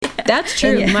That's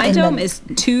true. My dome is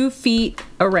 2 feet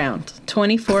around,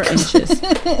 24 inches.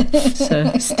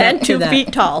 So step And to 2 that.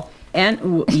 feet tall.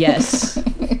 And yes.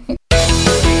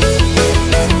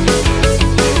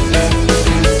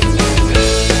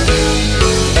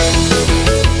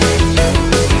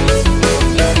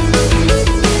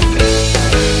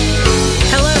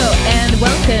 Hello and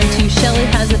welcome to Shelly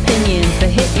Has Opinions, the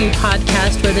Hit You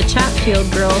podcast where the Chatfield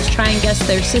girls try and guess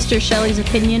their sister Shelly's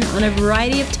opinion on a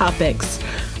variety of topics.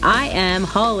 I am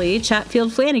Holly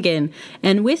Chatfield Flanagan,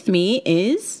 and with me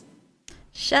is...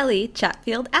 Shelly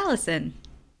Chatfield Allison.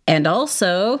 And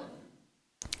also...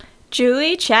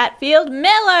 Julie Chatfield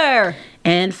Miller.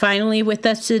 And finally with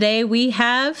us today we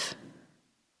have...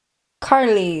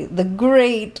 Carly, the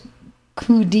great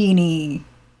Houdini.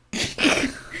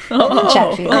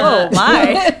 Chatfield. Oh,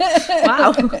 my.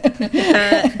 Wow.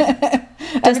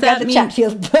 Does that the mean...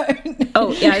 Chatfield part.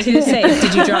 Oh, yeah, I was going to say,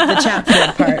 did you drop the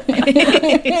Chatfield part?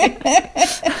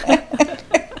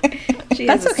 She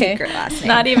That's has a okay. secret last name.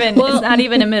 It's not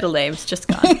even a middle name. It's just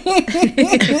gone.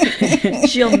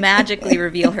 She'll magically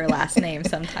reveal her last name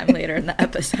sometime later in the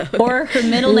episode. Or her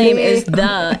middle name is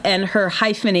The, and her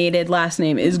hyphenated last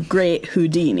name is Great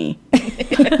Houdini.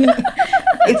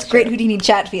 It's Great Houdini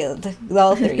Chatfield.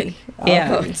 All three. All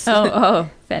Yeah. three. Oh,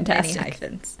 Many fantastic.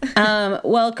 hyphens.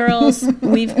 Well, girls,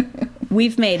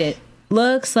 we've made it.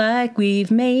 Looks like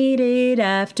we've made it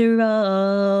after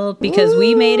all, because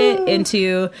we made it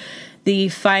into the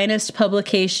finest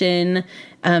publication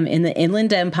in the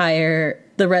Inland Empire,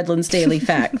 the Redlands Daily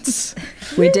Facts.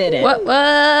 We did it.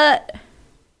 What?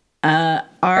 Our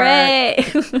Hooray.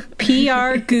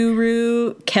 PR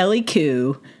guru Kelly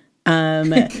Koo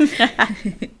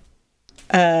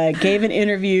gave an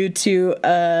interview to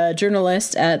a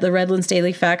journalist at the Redlands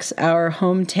Daily Facts, our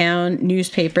hometown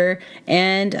newspaper,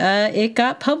 and it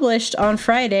got published on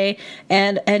Friday,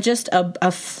 and just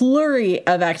a flurry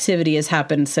of activity has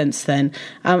happened since then.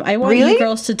 I want you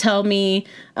girls to tell me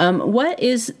what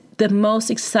is the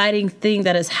most exciting thing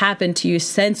that has happened to you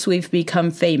since we've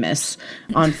become famous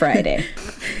on Friday.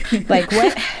 Like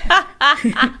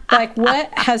what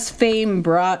has fame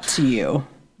brought to you?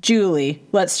 Julie,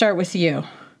 let's start with you.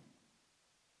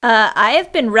 I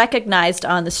have been recognized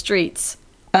on the streets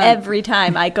every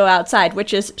time I go outside,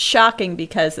 which is shocking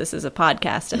because this is a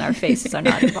podcast and our faces are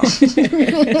not involved.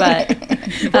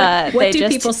 But What do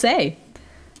people say?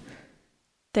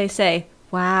 They say,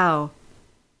 "Wow,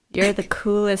 you're the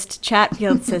coolest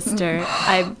Chatfield sister.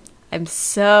 I'm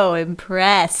so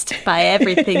impressed by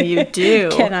everything you do."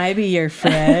 Can I be your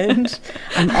friend?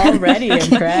 I'm already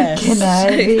impressed. Can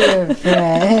I be your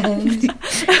friend?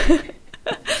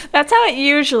 That's how it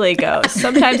usually goes.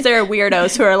 Sometimes there are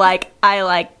weirdos who are like, "I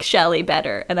like Shelly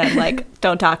better," and I'm like,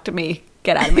 "Don't talk to me.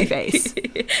 Get out of my face."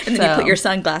 And then you put your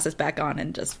sunglasses back on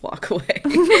and just walk away.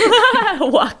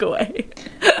 Walk away.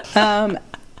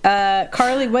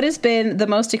 Carly, what has been the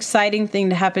most exciting thing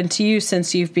to happen to you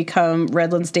since you've become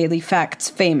Redlands Daily Facts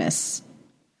famous?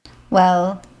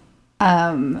 Well,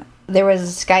 there was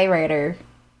a skywriter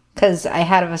because I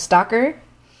had a stalker.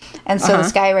 And so the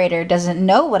skywriter doesn't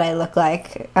know what I look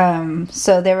like.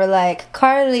 So they were like,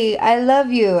 "Carly, I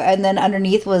love you." And then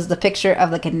underneath was the picture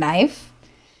of like a knife.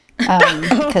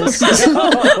 Because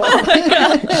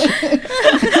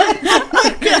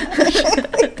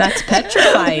That's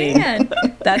petrifying.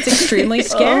 That's extremely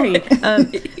scary.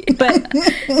 But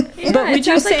would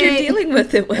you Sounds like you're say dealing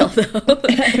with it well, though.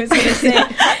 I was going to say,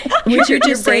 would you You're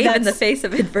just say brave in the that's, face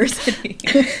of adversity.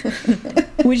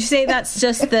 would you say that's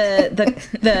just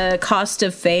the cost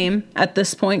of fame at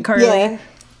this point, Carly? yeah,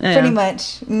 pretty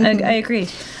much. Mhm. I agree.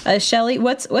 Shelly,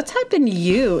 what's happened to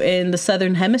you in the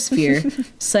Southern Hemisphere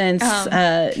since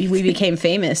we became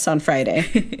famous on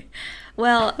Friday?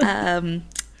 Well,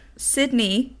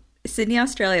 Sydney,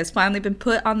 Australia has finally been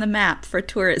put on the map for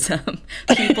tourism.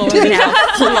 People are now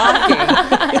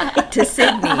flocking to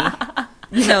Sydney.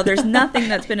 You know, there's nothing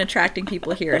that's been attracting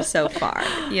people here so far.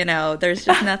 You know, there's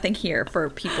just nothing here for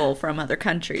people from other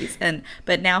countries.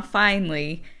 But now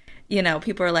finally, you know,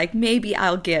 people are like, maybe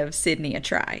I'll give Sydney a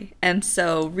try. And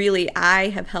so really I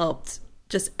have helped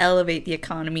just elevate the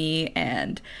economy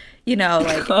and, you know,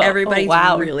 like everybody's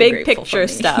really big grateful picture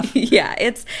for me. stuff. Yeah,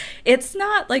 it's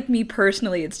not like me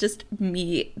personally, it's just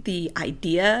me. The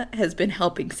idea has been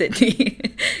helping Sydney.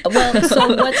 Well,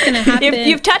 so what's going to happen?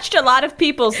 You've touched a lot of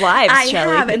people's lives, I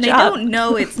Shelley. have, Good and job. they don't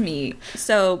know it's me.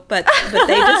 So, but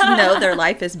they just know their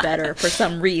life is better for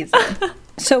some reason.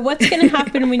 So what's going to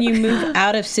happen when you move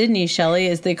out of Sydney, Shelley?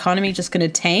 Is the economy just going to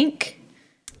tank?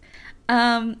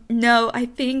 No, I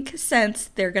think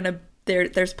since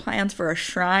there's plans for a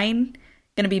shrine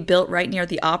going to be built right near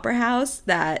the Opera House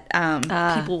that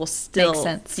people will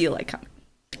still feel like coming.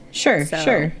 Sure,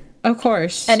 sure. Of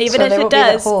course. And even if it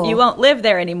does, you won't live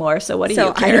there anymore. So what do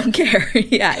you care? I don't care.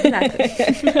 Yeah, exactly.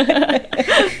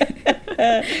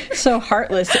 So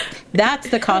heartless. That's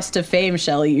the cost of fame,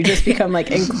 Shelley. You just become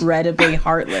like incredibly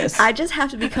heartless. I just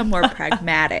have to become more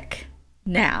pragmatic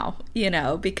now,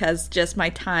 because just my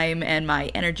time and my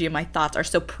energy and my thoughts are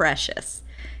so precious.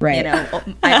 Right.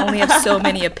 I only have so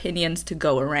many opinions to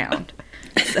go around.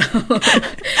 So.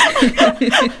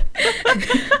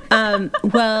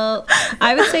 Well,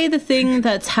 I would say the thing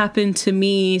that's happened to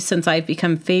me since I've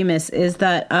become famous is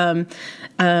that,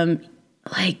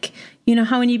 like,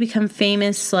 how when you become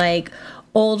famous, like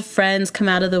old friends come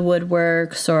out of the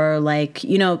woodworks, or like,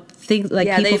 things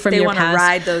like people from your past. They want to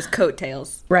ride those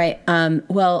coattails. Right.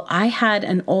 Well, I had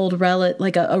an old a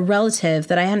relative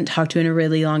that I hadn't talked to in a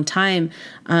really long time.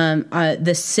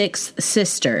 The sixth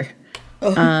sister.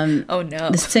 Oh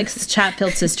no. The sixth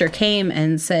Chatfield sister came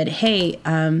and said, hey,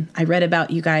 I read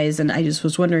about you guys and I just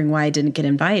was wondering why I didn't get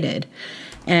invited.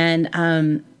 And,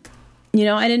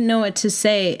 I didn't know what to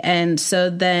say. And so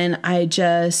then I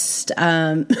just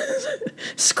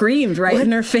screamed right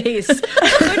in her face.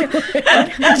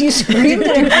 Did you scream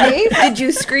in her face? Did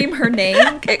you scream her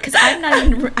name? Because I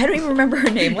don't even remember her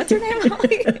name. What's her name,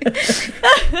 Holly?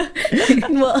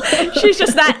 Well, she's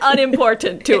just that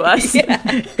unimportant to us.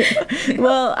 Yeah.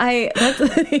 Well, that's the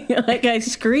thing. Like, I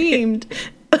screamed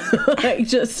like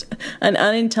just an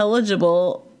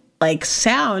unintelligible like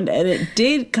sound, and it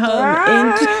did come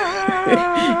into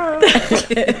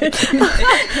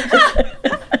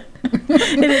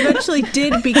it eventually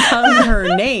did become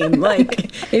her name.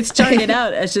 Like, it started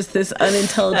out as just this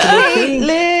unintelligible thing,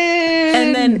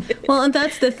 and then and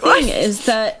that's the thing is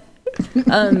that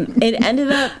it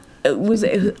ended up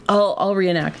I'll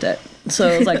reenact it. So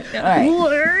it was like, all right.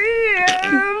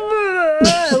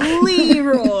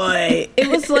 Leroy. It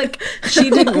was like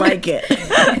she didn't like it.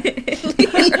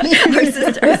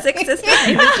 Her sixth sister's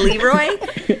name is Leroy.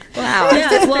 Wow, our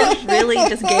sisters really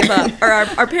just gave up, or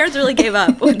our parents really gave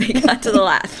up when they got to the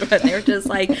last one. They were just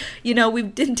like,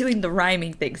 we've been doing the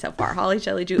rhyming thing so far. Holly,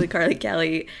 Shelley, Julie, Carly,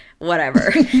 Kelly,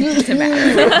 whatever. Doesn't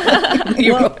matter.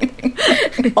 Well,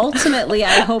 ultimately,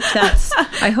 I hope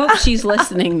she's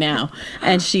listening now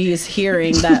and she's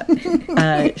hearing that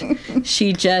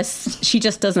she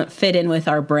just doesn't fit in with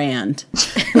our brand.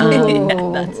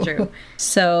 Yeah, that's true.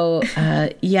 So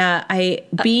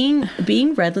being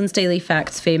Redlands Daily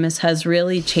Facts famous has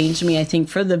really changed me, I think,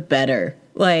 for the better.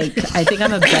 Like, I think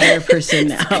I'm a better person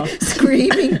now.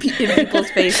 Screaming in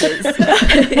people's faces.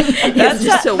 That's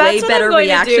just a way better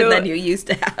reaction than you used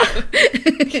to have.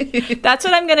 That's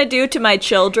what I'm going to do to my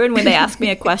children when they ask me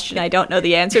a question I don't know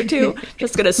the answer to.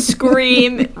 Just going to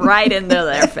scream right into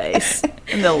their face.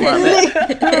 And they'll love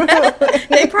it.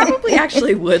 They probably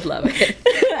actually would love it.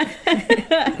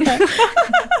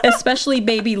 Especially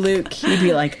baby Luke. He'd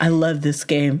be like, I love this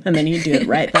game. And then he'd do it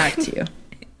right back to you.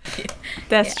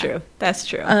 That's true. That's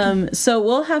true. So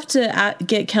we'll have to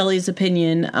get Kelly's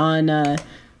opinion on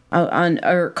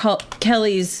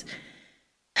Kelly's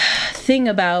thing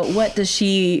about what is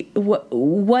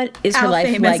her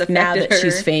life like now that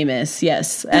she's famous.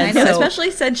 Yes, and I know,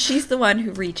 especially since she's the one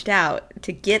who reached out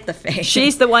to get the fame.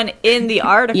 She's the one in the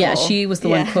article. Yeah, she was the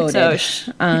one quoted.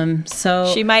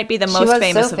 So she might be the most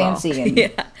famous of all.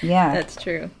 Yeah, that's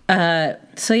true.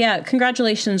 So yeah,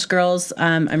 congratulations, girls.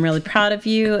 I'm really proud of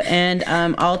you, and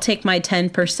I'll take my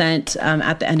 10%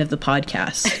 at the end of the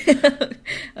podcast.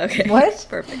 Okay. What?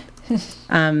 Perfect.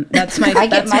 That's my. I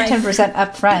get my 10%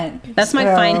 up front. That's my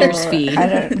finder's fee. I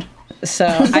don't. So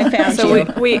I found you.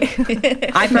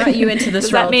 I brought you into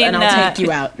this world, and I'll take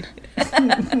you out.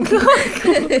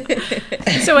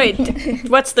 So wait,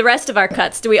 what's the rest of our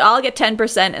cuts? Do we all get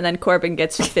 10% and then Corbin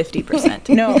gets 50%?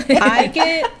 No,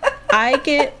 I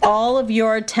get all of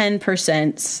your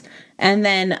 10%, and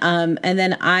then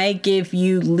I give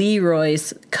you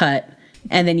Leroy's cut,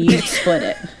 and then you split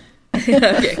it.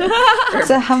 Okay.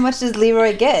 So how much does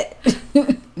Leroy get?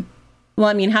 Well,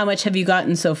 I mean, how much have you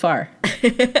gotten so far?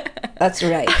 That's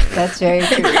right. That's very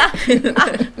true.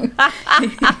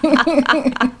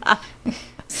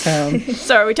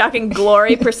 So are we talking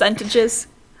glory percentages?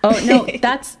 Oh no,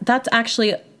 that's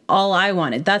actually all I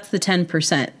wanted. That's the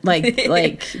 10%.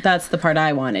 Like that's the part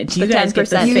I wanted. You guys get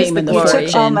the fame and the fortune. You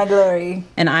took all my glory,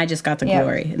 and I just got the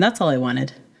glory, and that's all I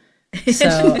wanted.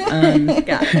 So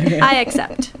I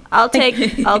accept. I'll take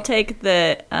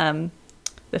the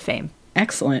fame.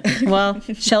 Excellent. Well,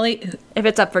 Shelley, if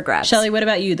it's up for grabs. Shelley, what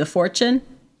about you? The fortune?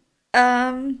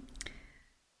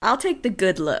 I'll take the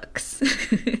good looks.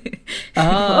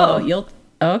 Oh,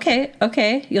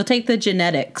 Okay. You'll take the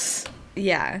genetics.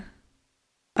 Yeah.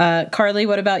 Carly,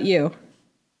 what about you?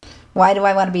 Why do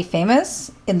I want to be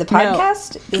famous in the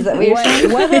podcast? Is that what you're saying?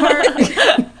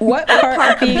 What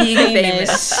part of being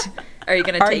famous are you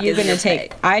going to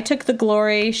take? I took the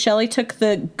glory. Shelley took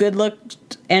the good look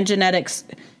and genetics.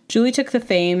 Julie took the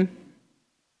fame.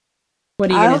 What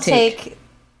are you going to take? I'll take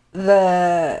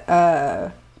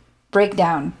the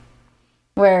breakdown,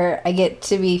 where I get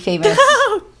to be famous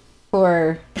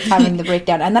for having the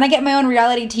breakdown, and then I get my own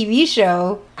reality TV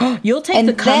show. You'll take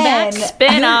the comeback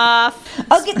spin-off.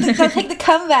 I'll take the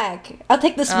comeback. I'll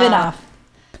take the spin-off.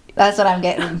 That's what I'm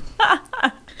getting.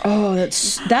 Oh,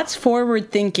 that's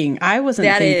forward thinking. I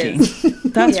wasn't thinking.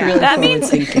 That's really forward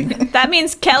thinking. That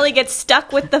means Kelly gets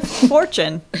stuck with the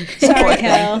fortune. Sorry,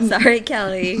 Kel. Sorry,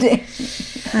 Kelly.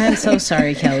 I'm so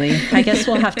sorry, Kelly. I guess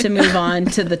we'll have to move on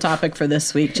to the topic for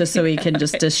this week, just so we can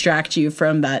just distract you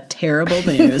from that terrible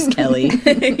news, Kelly.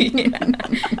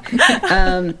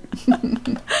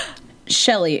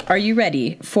 Shelley, are you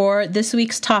ready for this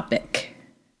week's topic?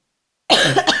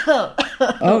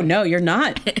 Oh no, you're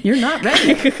not. You're not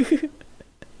ready.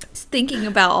 Just thinking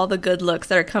about all the good looks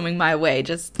that are coming my way,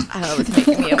 just was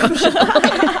making me emotional.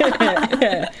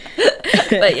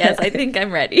 But yes, I think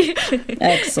I'm ready.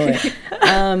 Excellent.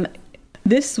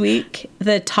 This week,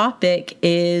 the topic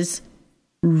is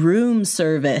room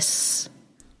service.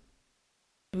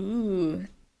 Ooh.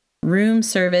 Room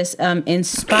service,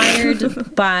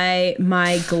 inspired by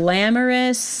my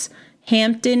glamorous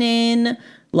Hampton Inn,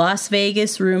 Las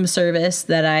Vegas room service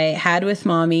that I had with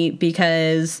Mommy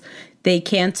because they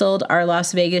canceled our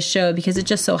Las Vegas show because it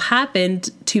just so happened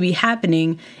to be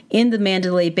happening in the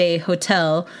Mandalay Bay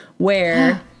Hotel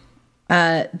where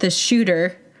the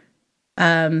shooter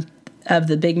of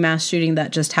the big mass shooting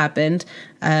that just happened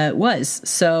was.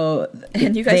 So,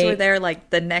 and you guys were there like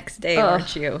the next day,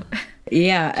 weren't you?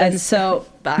 Yeah, and so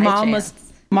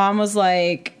mom was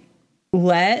like,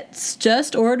 let's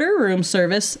just order room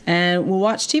service and we'll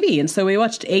watch TV. And so we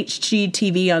watched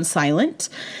HGTV on silent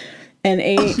and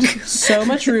ate so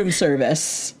much room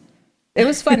service. It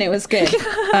was fun. It was good.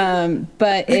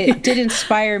 But it did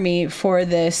inspire me for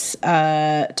this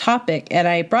topic. And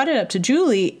I brought it up to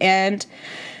Julie, and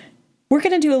we're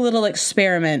going to do a little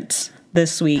experiment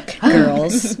this week,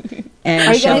 girls. And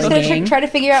are you guys going to try to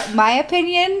figure out my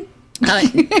opinion? No,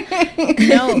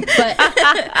 but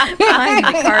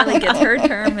finally Carly gets her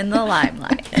term in the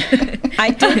limelight.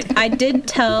 I did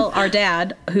tell our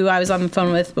dad, who I was on the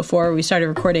phone with before we started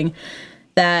recording,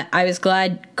 that I was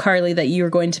glad, Carly, that you were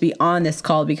going to be on this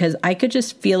call because I could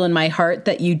just feel in my heart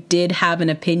that you did have an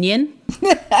opinion.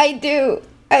 I do.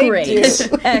 Great.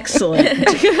 Excellent.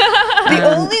 The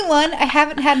only one I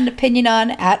haven't had an opinion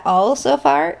on at all so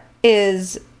far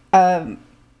is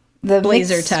the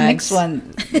laser tags. Mix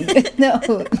one. No,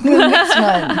 the mix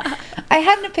one. I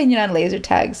had an opinion on laser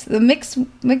tags. The mix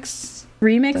remixes?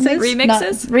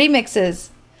 Remixes.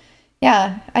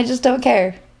 Yeah, I just don't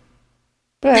care.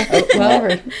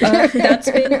 Whatever. That's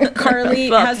been Carly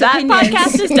has that opinions.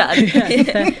 Podcast is done.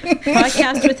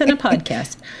 Podcast within a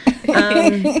podcast.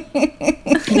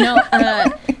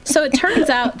 So it turns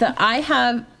out that I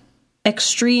have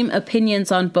extreme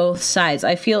opinions on both sides.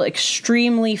 I feel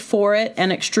extremely for it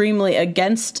and extremely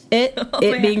against it,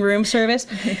 being room service.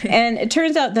 And it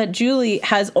turns out that Julie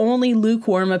has only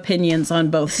lukewarm opinions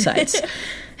on both sides.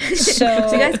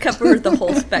 So you guys cover the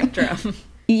whole spectrum.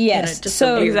 Yes.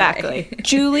 So exactly.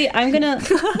 Julie, I'm gonna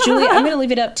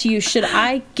leave it up to you. Should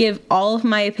I give all of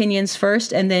my opinions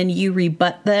first and then you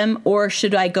rebut them, or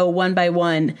should I go one by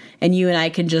one and you and I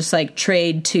can just like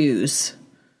trade twos?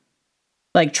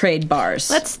 Like trade bars.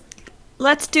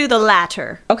 Let's do the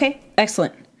latter. Okay,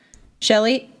 excellent.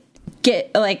 Shelley,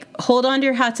 hold on to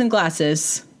your hats and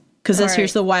glasses, because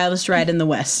here's the wildest ride in the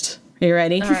West. Are you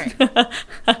ready? All right.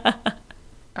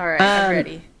 All right, I'm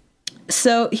ready.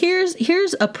 So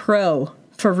here's a pro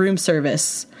for room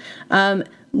service.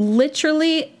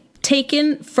 Literally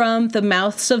taken from the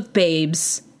mouths of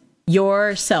babes.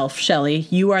 Yourself, Shelley.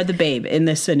 You are the babe in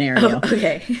this scenario. Oh,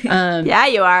 okay. Yeah,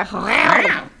 you are.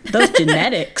 Those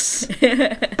genetics.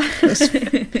 Those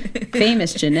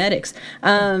famous genetics.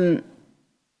 When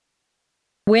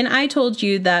I told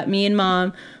you that me and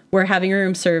Mom were having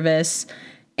room service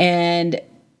and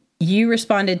you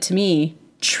responded to me,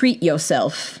 treat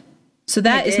yourself. So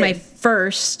that is my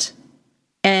first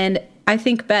and I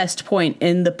think best point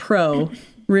in the pro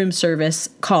room service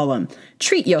column.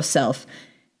 Treat yourself.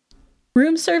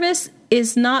 Room service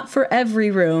is not for every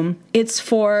room. It's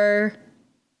for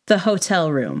the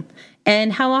hotel room.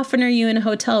 And how often are you in a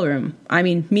hotel room? I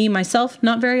mean, me, myself,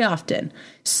 not very often.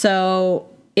 So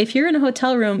if you're in a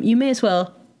hotel room, you may as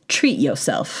well treat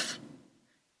yourself.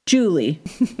 Julie,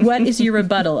 what is your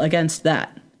rebuttal against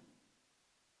that?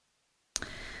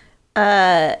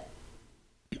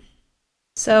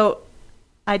 So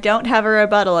I don't have a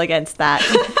rebuttal against that.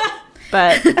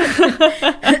 But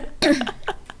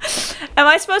am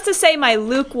I supposed to say my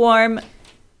lukewarm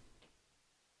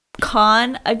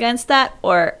con against that,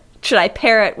 or should I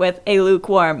pair it with a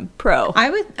lukewarm pro? I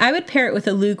would pair it with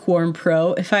a lukewarm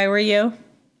pro if I were you.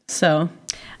 So,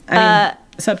 I mean,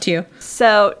 it's up to you.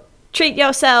 So, treat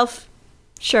yourself.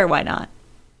 Sure, why not?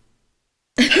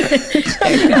 There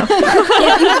you go.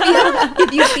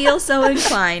 If you feel so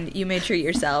inclined, you may treat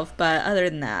yourself. But other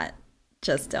than that,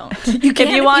 just don't. You can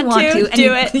if you want to,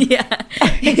 do it. Yeah.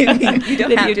 If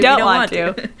you don't want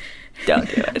to, don't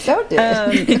do it. Don't do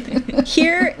it.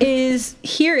 Here is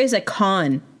a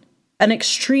con, an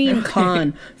extreme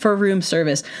con for room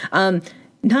service. Not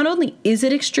only is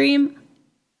it extreme,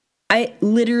 it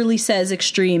literally says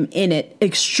extreme in it,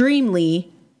 extremely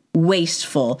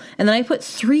wasteful. And then I put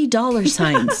 $3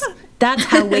 signs. That's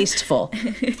how wasteful.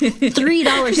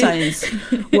 $3 signs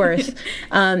worth.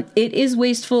 It is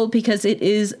wasteful because it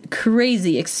is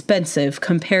crazy expensive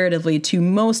comparatively to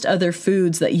most other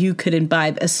foods that you could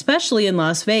imbibe, especially in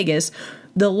Las Vegas,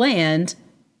 the land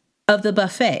of the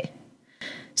buffet.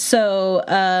 So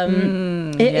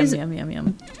it is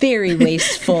yum. very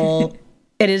wasteful.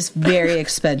 It is very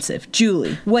expensive.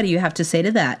 Julie, what do you have to say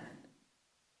to that?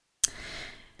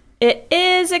 It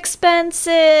is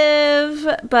expensive,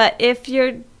 but if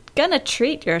you're gonna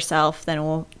treat yourself,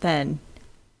 then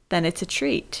it's a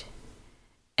treat.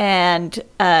 And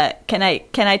can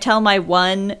I tell my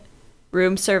one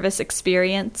room service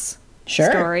experience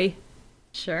story?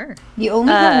 Sure. You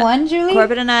only have one, Julie?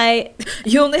 Corbin and I.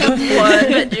 You only have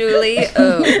one, Julie.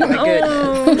 Oh my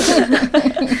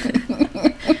goodness.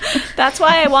 That's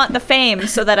why I want the fame,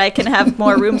 so that I can have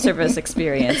more room service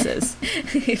experiences.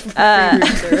 Free room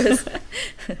service.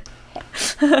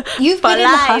 You've For been in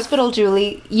the life. hospital,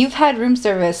 Julie. You've had room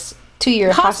service to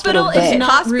your hospital is bed.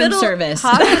 not room service.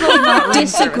 Hospital is not room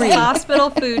Disagree. service. Hospital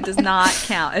food does not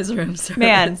count as room service.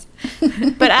 Man,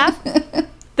 but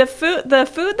the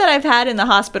food that I've had in the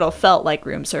hospital felt like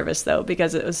room service, though,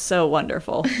 because it was so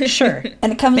wonderful. Sure.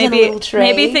 And it comes in a Maybe little tray.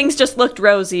 maybe things just looked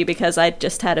rosy because I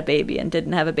just had a baby and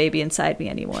didn't have a baby inside me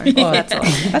anymore. That's all.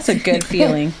 That's a good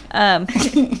feeling.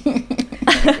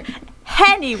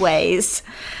 Anyways,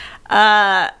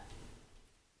 Corbin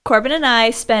and I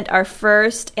spent our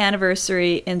first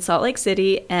anniversary in Salt Lake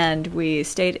City, and we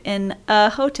stayed in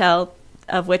a hotel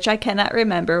of which I cannot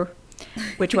remember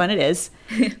which one it is.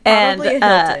 Probably a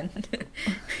Hilton.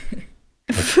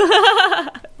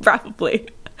 Probably.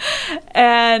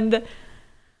 And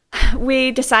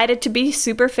we decided to be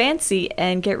super fancy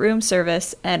and get room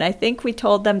service. And I think we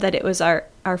told them that it was our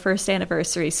first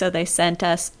anniversary. So they sent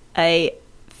us a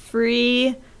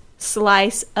free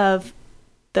slice of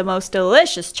the most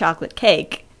delicious chocolate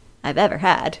cake I've ever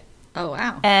had. Oh,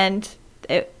 wow. And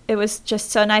it was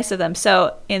just so nice of them.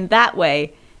 So in that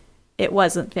way, it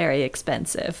wasn't very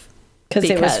expensive. Because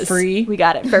it was free? We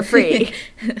got it for free.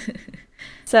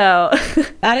 So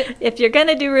if you're going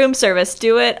to do room service,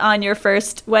 do it on your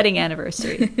first wedding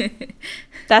anniversary.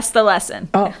 That's the lesson.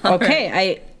 Oh, okay.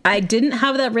 Right. I didn't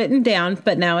have that written down,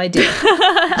 but now I do.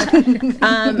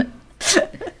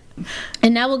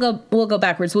 And now we'll go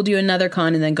backwards. We'll do another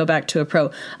con and then go back to a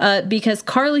pro. Because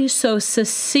Carly so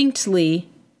succinctly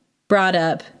brought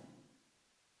up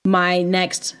my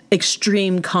next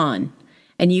extreme con.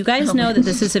 And you guys know that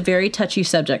this is a very touchy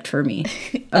subject for me.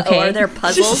 Okay. Are there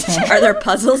puzzles? Are there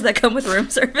puzzles that come with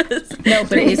room service? No,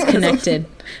 but it is connected.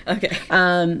 Okay.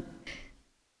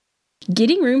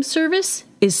 Getting room service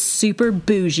is super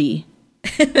bougie.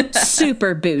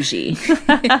 Super bougie.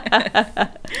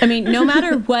 I mean, no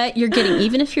matter what you're getting,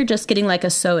 even if you're just getting like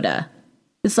a soda,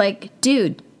 it's like,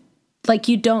 dude, like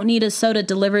you don't need a soda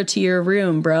delivered to your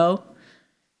room, bro.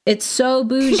 It's so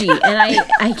bougie, and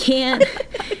I can't.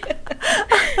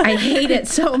 I hate it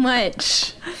so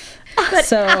much. But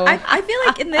so I feel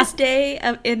like in this day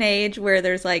in age where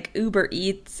there's like Uber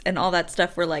Eats and all that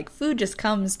stuff, where like food just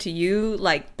comes to you,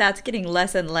 like that's getting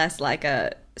less and less like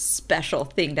a special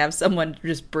thing to have someone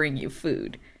just bring you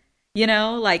food. You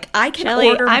know, like I can Shelley,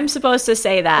 order. I'm supposed to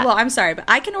say that. Well, I'm sorry, but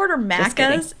I can order Macca's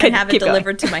kidding. and have it Keep going.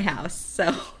 delivered to my house.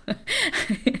 So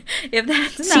if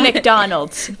that's It's not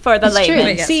McDonald's for the it's true.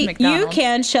 layman. Yes, See, McDonald's. you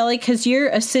can, Shelley, because you're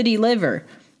a city liver.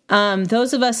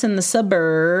 Those of us in the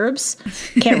suburbs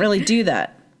can't really do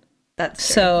that. That's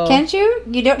true. So Can't you?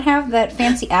 You don't have that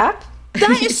fancy app?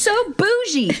 That is so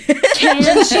bougie.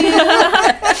 Can't you?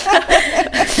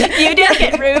 You didn't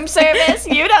get room service.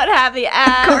 You don't have the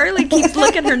app. Carly keeps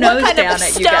looking her nose What kind down of at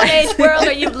you Stone guys. Age world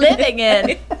are you living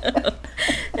in?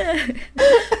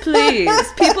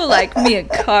 Please, people like me and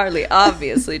Carly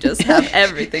obviously just have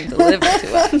everything delivered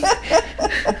to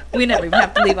us. We never even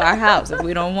have to leave our house if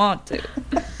we don't want to.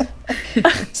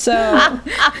 So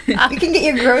You can get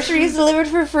your groceries delivered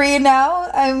for free now.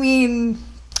 I mean,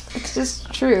 it's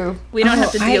just true. We don't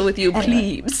have to deal I- with you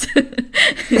anyway. plebes.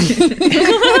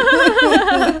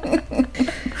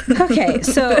 okay,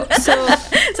 so So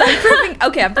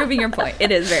I'm proving your point. It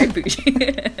is very bougie.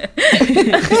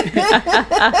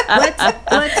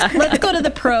 let's go to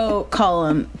the pro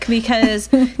column, because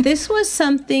this was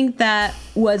something that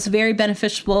was very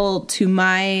beneficial to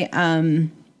my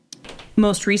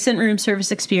most recent room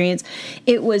service experience.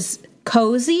 It was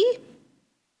cozy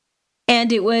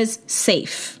and it was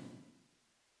safe.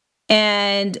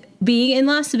 And being in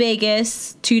Las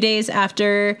Vegas 2 days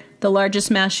after the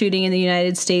largest mass shooting in the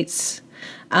United States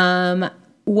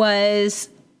was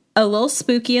a little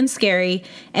spooky and scary.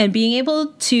 And being able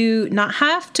to not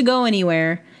have to go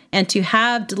anywhere and to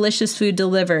have delicious food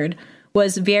delivered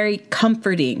was very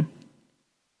comforting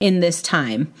in this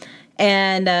time.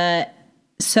 And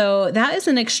so that is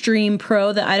an extreme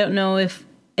pro that I don't know if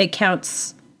it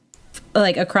counts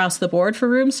like across the board for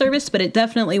room service, but it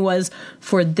definitely was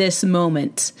for this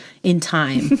moment in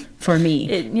time for me.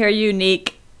 In your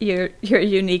unique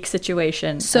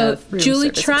situation. So, of room Julie,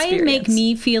 service try and make experience.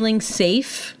 me feeling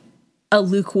safe a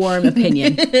lukewarm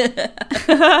opinion.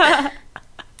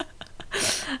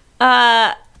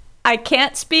 I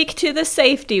can't speak to the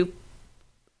safety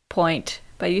point,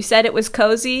 but you said it was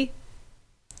cozy.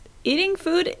 Eating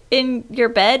food in your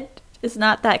bed is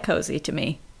not that cozy to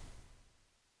me.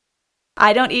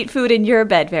 I don't eat food in your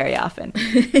bed very often,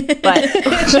 but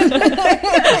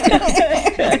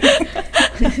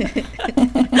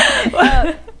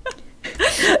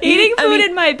eating food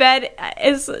in my bed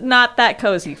is not that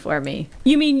cozy for me.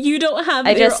 You mean you don't have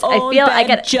I your just- I own feel bed I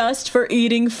get- just for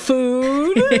eating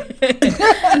food? You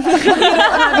don't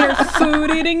have your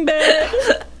food eating bed?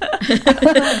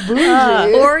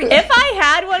 Or if I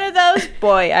had one of those,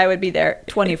 boy, I would be there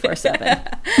 24/7.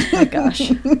 Oh my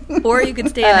gosh. Or you could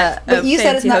stay in a but you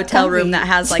said it's fancy not hotel comfy, room that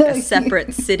has like a so-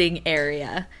 separate sitting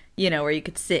area, where you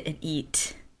could sit and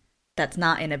eat. That's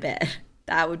not in a bed.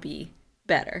 That would be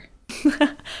better.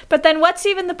 But then what's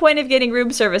even the point of getting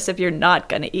room service if you're not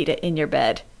going to eat it in your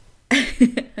bed?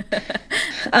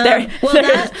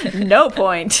 There's no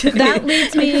point. That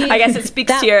leads me... I guess it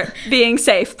speaks to your being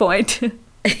safe point.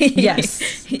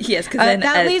 Yes. Yes, because then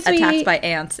that leads me- attacks by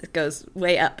ants, it goes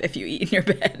way up if you eat in your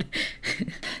bed.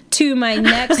 To my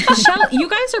next... you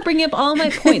guys are bringing up all my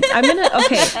points.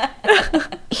 Okay.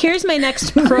 Here's my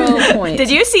next pro point. Did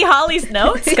you see Holly's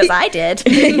notes? Because I did.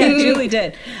 Yeah, Julie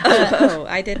did. Oh,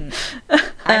 I didn't.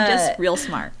 I'm just real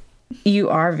smart. You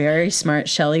are very smart,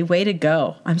 Shelley. Way to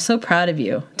go. I'm so proud of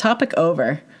you. Topic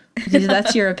over.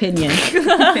 That's your opinion.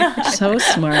 So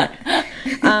smart.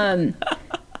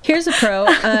 Here's a pro.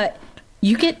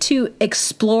 You get to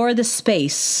explore the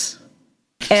space.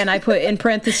 And I put in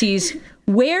parentheses,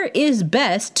 where is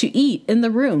best to eat in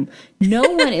the room? No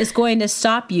one is going to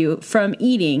stop you from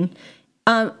eating.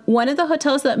 One of the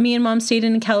hotels that me and Mom stayed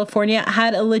in California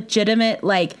had a legitimate,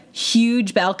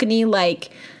 huge balcony,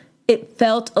 it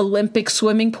felt Olympic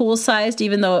swimming pool sized,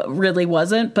 even though it really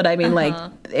wasn't. But I mean,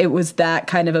 it was that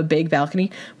kind of a big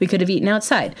balcony. We could have eaten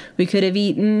outside. We could have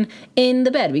eaten in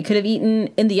the bed. We could have eaten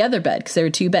in the other bed because there were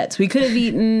two beds. We could have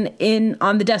eaten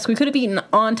on the desk. We could have eaten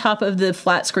on top of the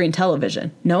flat screen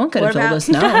television. No one could have told us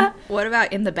no. What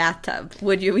about in the bathtub?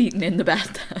 Would you eat in the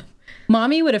bathtub?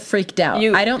 Mommy would have freaked out.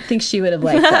 I don't think she would have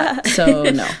liked that. So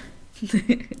no.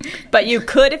 But you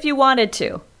could if you wanted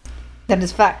to. That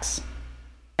is facts.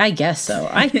 I guess so.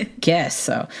 You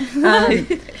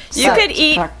could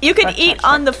eat. You could eat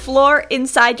on the floor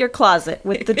inside your closet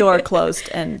with the door closed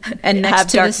and and next have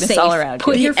to the darkness safe, all around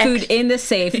put you. your food in the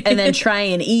safe and then try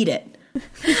and eat it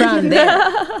from there.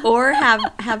 Or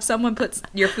have someone put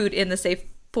your food in the safe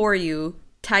for you,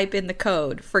 type in the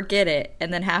code, forget it,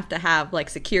 and then have to have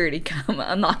security come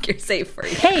unlock your safe for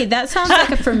you. Hey, that sounds like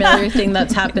a familiar thing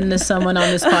that's happened to someone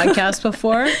on this podcast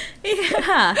before.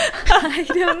 Yeah, I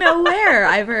don't know where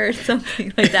I've heard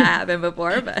something like that happen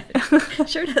before, but it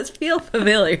sure does feel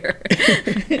familiar.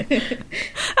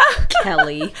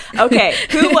 Kelly. Okay,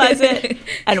 who was it,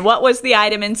 and what was the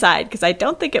item inside? Because I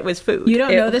don't think it was food. You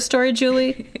don't know this story,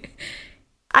 Julie?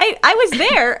 I was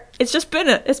there.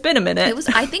 It's been a minute. It was,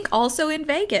 I think, also in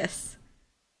Vegas.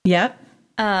 Yep.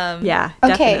 Yeah,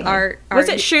 Okay. definitely. Was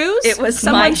it shoes? It was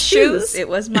someone's my shoes. It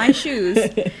was my shoes.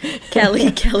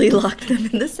 Kelly locked them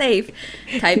in the safe,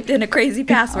 typed in a crazy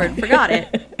password, forgot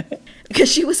it. Because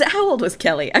she was, how old was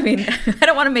Kelly? I mean, I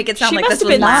don't want to make it sound She like must this have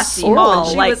was been last small,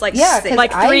 year. She like- was like Yeah, 6.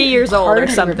 like 3 years old or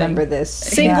hardly something. remember this.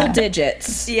 Single Yeah.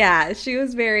 digits. Yeah, she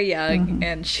was very young,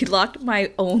 and she locked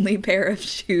my only pair of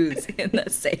shoes in the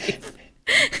safe.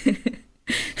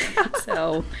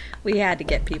 So we had to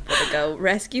get people to go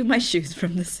rescue my shoes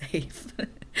from the safe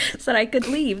so that I could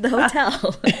leave the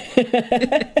hotel.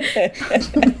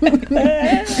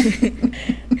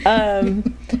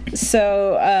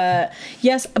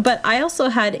 Yes, but I also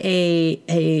had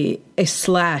a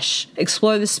slash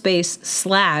explore the space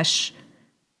slash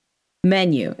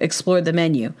menu, explore the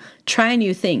menu, try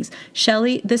new things.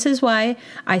 Shelley, this is why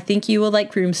I think you will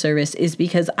like room service, is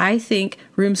because I think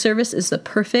room service is the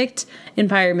perfect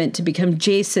environment to become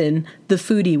Jason, the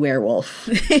foodie werewolf.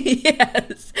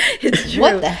 Yes, it's true.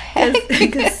 What the heck?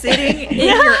 Because sitting in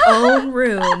your own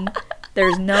room,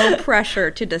 there's no pressure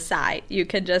to decide. You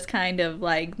can just kind of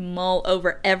like mull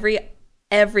over every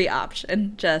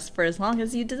option just for as long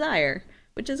as you desire,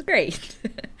 which is great.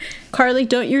 Carly,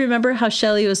 don't you remember how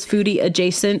Shelley was foodie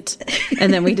adjacent,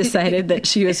 and then we decided that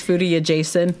she was foodie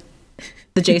adjacent?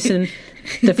 The Jason,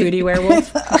 the foodie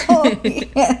werewolf. Oh,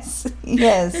 yes.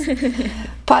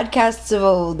 Podcasts of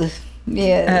old.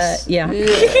 Yes. Yeah.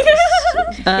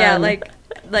 Yeah,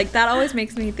 like that always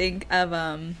makes me think of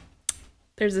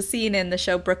there's a scene in the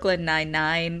show Brooklyn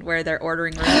Nine-Nine where they're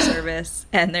ordering room service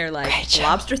and they're like,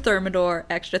 lobster thermidor,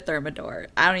 extra thermidor.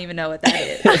 I don't even know what that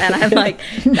is. And I'm like,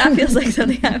 that feels like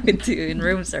something I would do in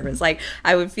room service. Like,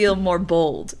 I would feel more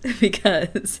bold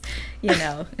because, you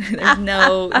know, there's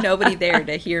nobody there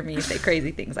to hear me say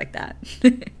crazy things like that.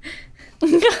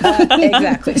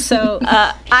 Exactly. So,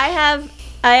 I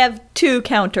have 2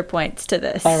 counterpoints to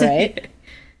this. all right.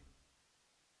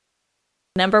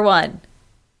 Number 1,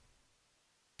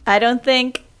 I don't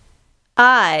think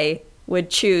I would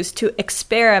choose to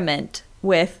experiment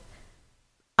with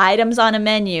items on a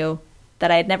menu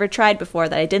that I had never tried before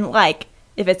that I didn't like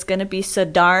if it's going to be so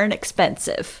darn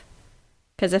expensive.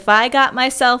 Because if I got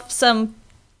myself some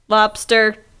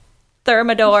lobster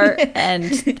thermidor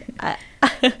and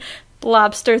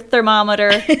lobster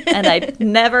thermometer and I'd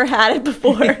never had it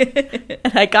before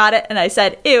and I got it and I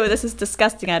said, ew, this is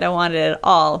disgusting, I don't want it at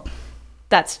all,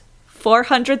 that's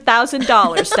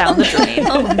 $400,000 down the drain.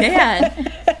 Oh,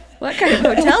 man. What kind of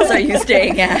hotels are you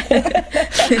staying at?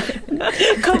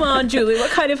 Come on, Julie.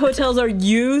 What kind of hotels are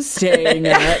you staying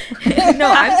at?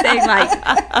 No, I'm saying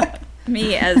like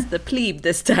me as the plebe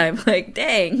this time. Like,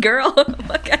 dang, girl,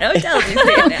 what kind of hotels are you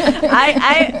staying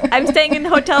at? I'm staying in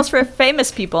hotels for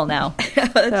famous people now.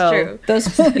 That's true.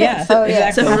 Those, yeah. Oh, yeah.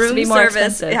 Exactly. So has to room be more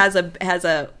service expensive. has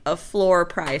a floor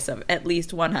price of at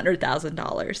least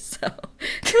 $100,000.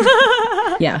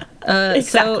 So Yeah.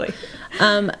 Exactly.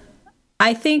 So,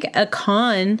 I think a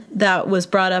con that was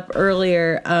brought up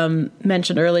earlier,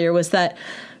 mentioned earlier, was that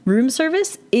room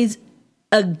service is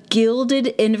a gilded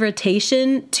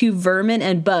invitation to vermin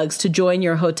and bugs to join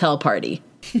your hotel party.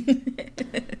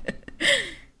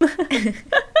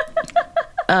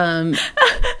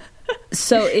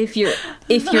 So if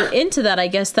you're into that, I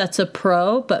guess that's a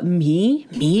pro. But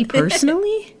me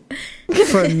personally,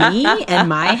 for me and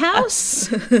my house,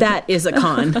 that is a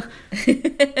con.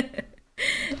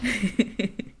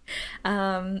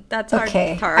 that's hard.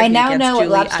 Okay. to I argue now against, know what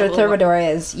Julie. lobster I will- thermidor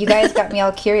is. You guys got me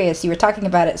all curious. You were talking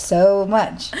about it so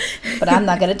much, but I'm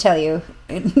not going to tell you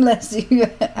unless you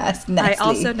ask I nicely.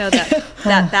 also know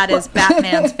that is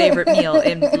Batman's favorite meal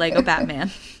in Lego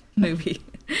Batman movie.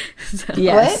 So,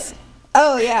 Yes. What?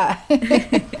 Oh, yeah.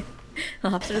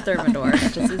 lobster thermidor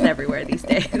just is everywhere these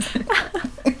days.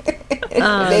 It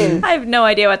is. I have no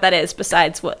idea what that is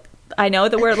besides what I know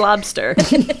the word lobster,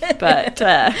 but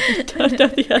don't know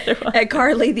the other one. And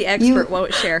Carly, the expert,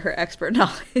 won't share her expert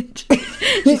knowledge.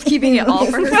 She's keeping it all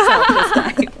for herself this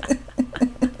time.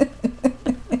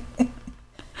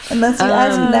 Unless you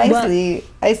ask nicely.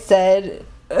 I said...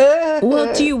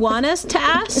 Well, do you want us to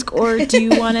ask, or do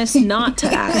you want us not to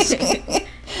ask?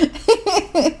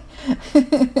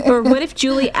 Or what if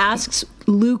Julie asks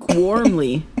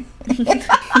lukewarmly? Like,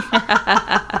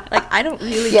 I don't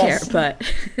really Yes. care, but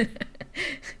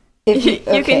If You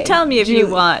okay, can tell me if you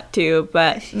Julie. want to,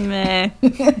 but meh.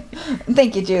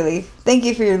 Thank you, Julie. Thank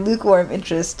you for your lukewarm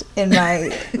interest in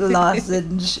my lobster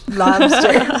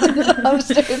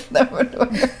thermidor.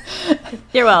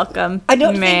 You're welcome. I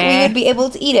don't think we Meh. would be able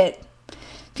to eat it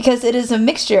because it is a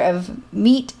mixture of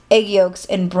meat, egg yolks,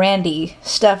 and brandy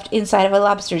stuffed inside of a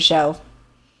lobster shell.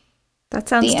 That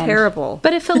sounds The end. terrible.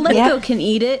 But if Aleko Yeah. can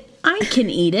eat it, I can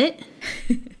eat it.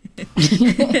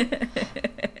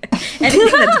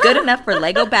 Anything that's good enough for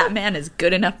Lego Batman is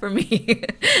good enough for me.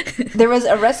 There was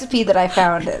a recipe that I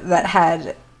found that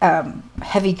had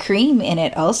heavy cream in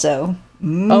it also.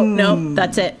 Oh no,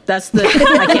 that's it. That's the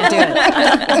I can't do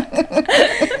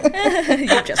it.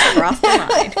 You just crossed the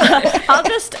line.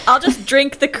 I'll just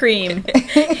drink the cream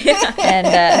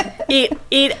and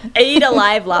eat a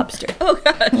live lobster. Oh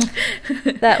gosh,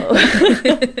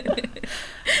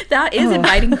 that is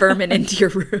inviting vermin into your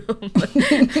room.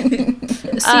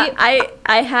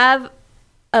 I have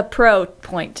a pro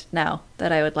point now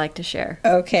that I would like to share.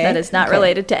 Okay. That is not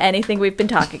related to anything we've been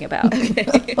talking about.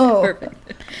 Oh, Perfect.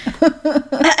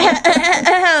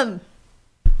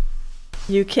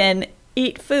 You can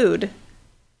eat food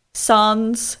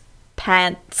sans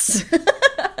pants.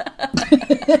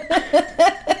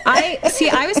 I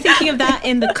was thinking of that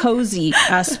in the cozy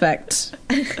aspect.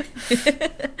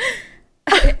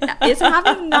 Is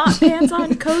having not pants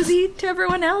on cozy to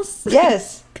everyone else?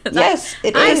 yes. Yes,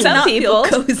 it I is. do some not people.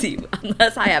 feel cozy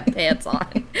unless I have pants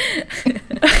on.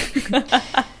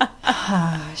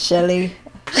 Shelley.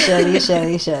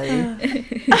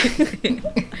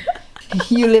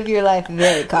 You live your life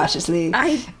very cautiously.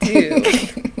 I do.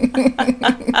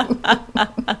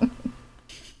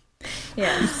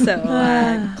 Yeah,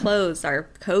 so clothes are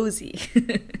cozy.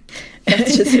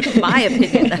 That's just my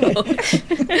opinion, though.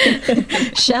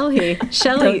 Shelley,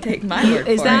 Don't take my word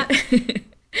is for that it.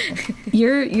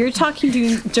 you're talking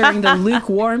during the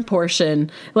lukewarm portion?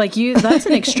 Like that's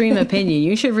an extreme opinion.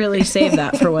 You should really save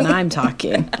that for when I'm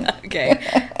talking. Okay.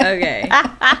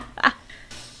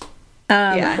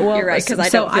 Yeah, well, you're right, because I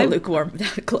so don't feel I'm- lukewarm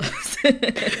without clothes.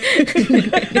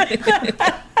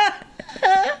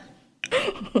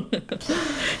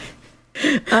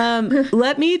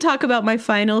 Let me talk about my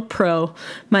final pro,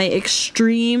 my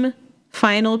extreme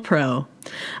final pro.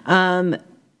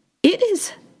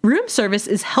 Room service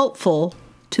is helpful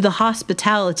to the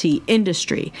hospitality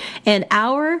industry, and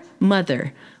our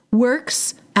mother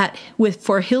works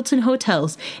for Hilton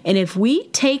Hotels, and if we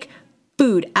take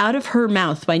food out of her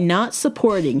mouth by not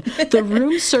supporting the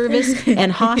room service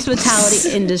and hospitality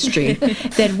industry,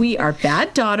 then we are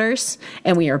bad daughters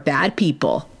and we are bad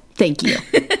people. Thank you.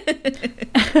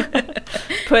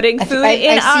 Putting food I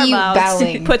in see our you mouths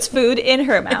bowing. puts food in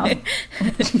her mouth.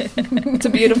 It's a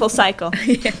beautiful cycle.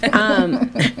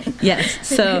 Yes.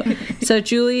 So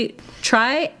Julie,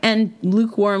 try and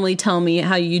lukewarmly tell me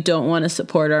how you don't want to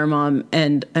support our mom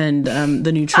and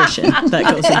the nutrition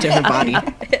that goes into her body.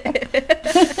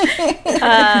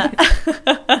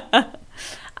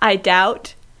 I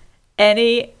doubt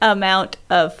any amount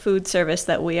of food service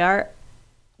that we are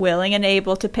willing and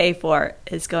able to pay for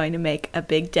is going to make a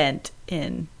big dent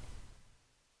in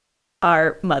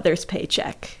our mother's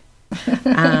paycheck.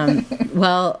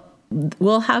 Well,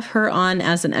 we'll have her on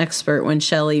as an expert when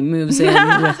Shelley moves in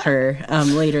with her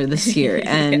later this year,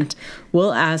 and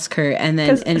we'll ask her,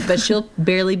 but she'll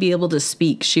barely be able to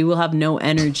speak. She will have no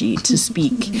energy to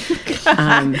speak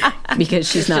because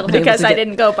she's not been able Because to I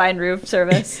didn't go buy room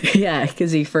service. Yeah,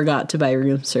 because he forgot to buy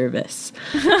room service.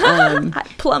 I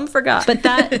plumb forgot. But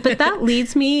that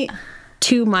leads me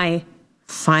to my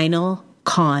final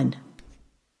con.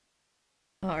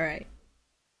 All right.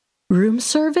 Room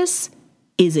service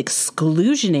is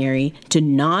exclusionary to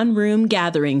non-room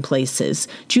gathering places.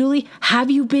 Julie,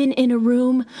 have you been in a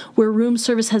room where room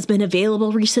service has been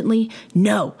available recently?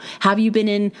 No. Have you been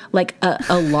in like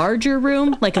a larger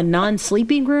room, like a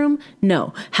non-sleeping room?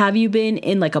 No. Have you been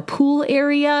in like a pool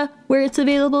area where it's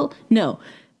available? No.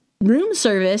 Room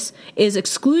service is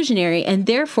exclusionary, and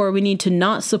therefore we need to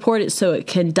not support it so it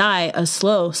can die a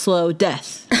slow, slow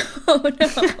death. Oh, no.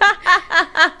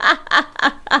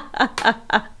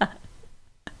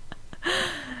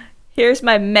 Here's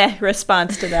my meh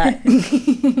response to that.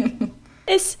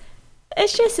 It's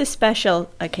just a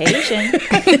special occasion.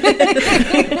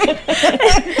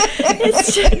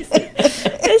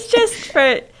 it's just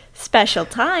for special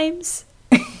times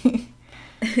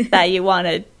that you want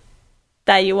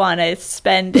to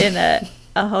spend in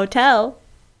a hotel,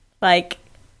 like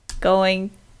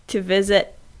going to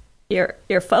visit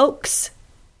your folks,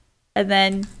 and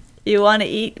then you want to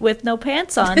eat with no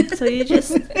pants on, so you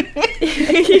just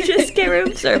get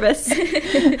room service.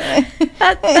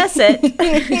 That's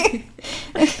it.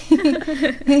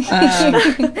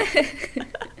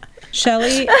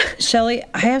 Shelley,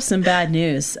 I have some bad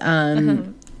news.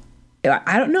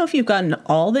 I don't know if you've gotten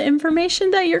all the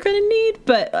information that you're going to need,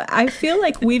 but I feel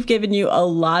like we've given you a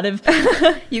lot of.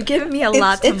 You've given me a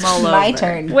lot to mull over. It's my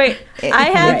turn. Wait, I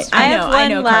have I one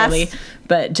know, last Carly,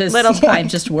 but I'm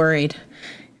just worried.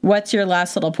 What's your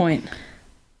last little point?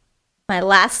 My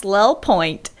last little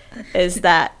point is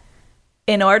that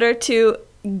in order to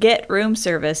get room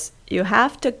service, you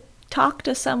have to talk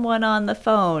to someone on the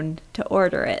phone to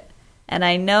order it. And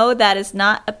I know that is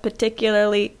not a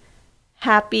particularly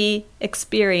happy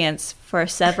experience for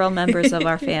several members of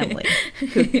our family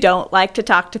who don't like to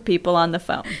talk to people on the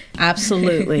phone.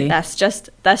 Absolutely. That's just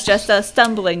a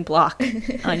stumbling block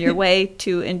on your way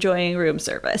to enjoying room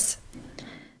service.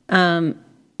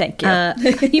 Thank you.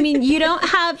 You mean you don't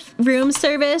have room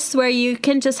service where you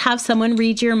can just have someone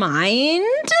read your mind?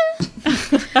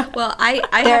 Well, I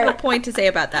have a point to say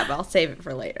about that, but I'll save it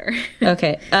for later.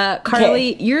 Okay.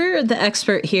 Carly, you're the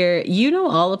expert here. You know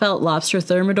all about Lobster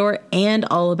Thermidor and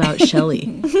all about Shelley.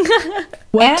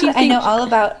 What do you think? I know all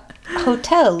about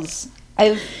hotels.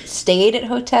 I've stayed at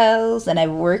hotels and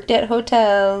I've worked at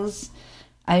hotels.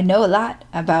 I know a lot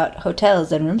about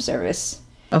hotels and room service.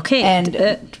 Okay.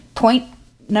 And point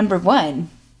number 1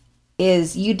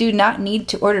 is you do not need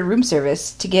to order room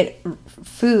service to get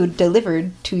food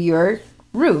delivered to your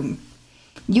room.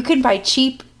 You can buy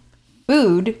cheap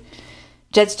food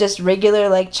that's just regular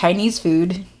like Chinese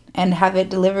food and have it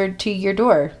delivered to your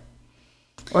door.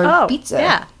 Or pizza.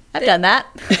 Yeah, I've done that.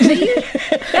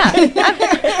 Yeah, I've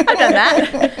done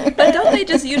that. But don't they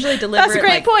just usually deliver That's a it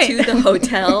great like point. to the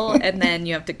hotel and then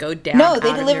you have to go down? No, they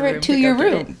out of deliver your it to go your get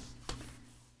it? room.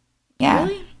 Yeah.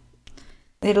 Really?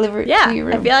 They deliver it Yeah, to your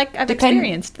room. I feel like I've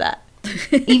experienced that.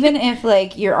 Even if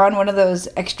like you're on one of those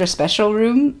extra special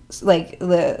rooms, like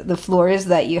the floors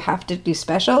that you have to do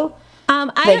special. I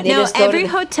Like, don't they know. just go to Every the-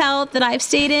 hotel that I've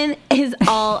stayed in is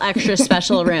all extra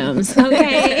special rooms.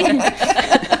 Okay.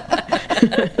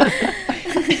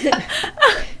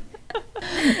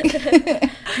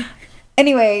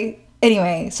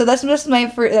 Anyway, so that's just my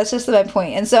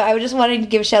point. And so I was just wanting to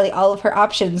give Shelley all of her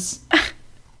options.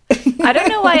 I don't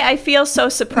know why I feel so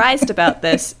surprised about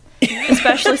this,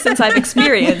 especially since I've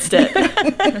experienced it.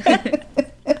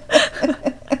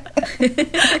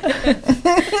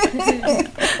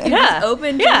 Yeah.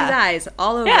 Open Jim's eyes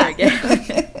all over again.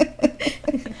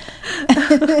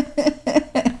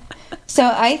 So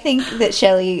I think that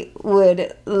Shelley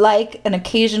would like an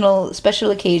occasional special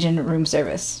occasion room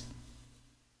service.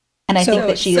 And I think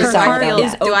that she is do solid I on feel,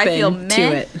 that. do I feel open meh to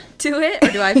it. to it,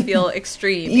 or do I feel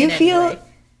extreme? You in any feel- way?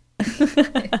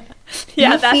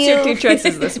 Yeah, You that's your feel- 2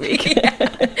 choices this week.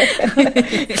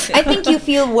 I think you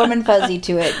feel warm and fuzzy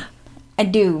to it. I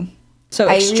do. So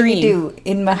I extreme. really do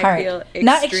in my heart. feel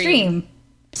Not extreme. extreme,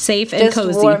 Safe and just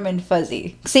cozy. warm and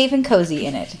fuzzy. Safe and cozy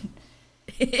in it.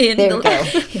 In There we go.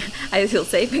 I feel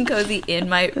safe and cozy in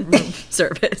my room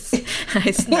service. I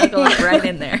snuggle up right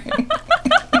in there.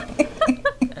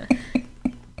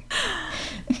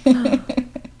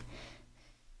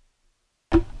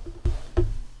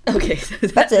 Okay, so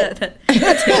That's it.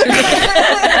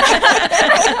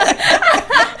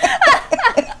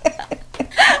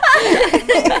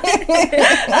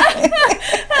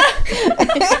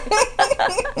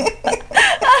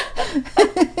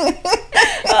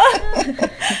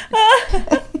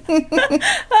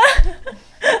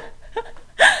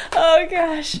 Oh,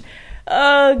 gosh.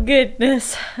 Oh,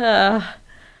 goodness. Well,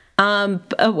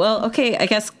 okay. I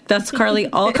guess that's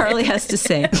all Carly has to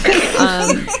say.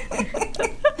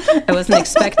 I wasn't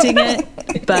expecting it,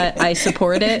 but I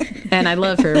support it, and I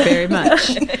love her very much.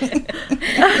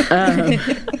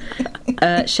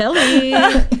 Shelley,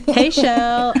 hey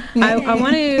Shell,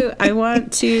 I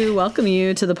want to welcome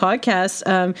you to the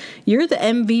podcast. You're the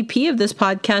MVP of this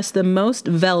podcast, the most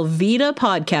Velveeta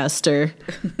podcaster.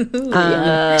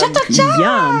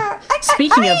 Yum.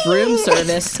 Speaking of room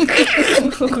service,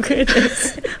 Oh,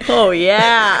 goodness. Oh,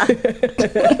 yeah.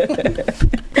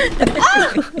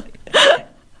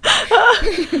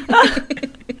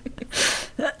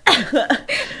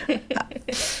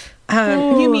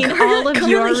 you mean all of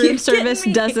your Carly, room you service get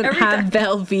me doesn't every have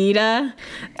time. Velveeta?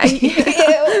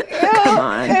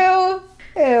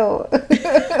 Ew.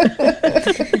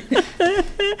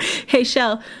 Hey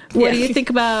Shell, what do you think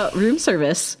about room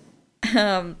service?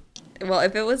 Well,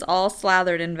 if it was all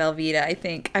slathered in Velveeta, I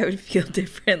think I would feel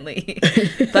differently.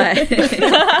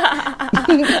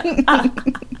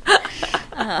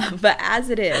 But as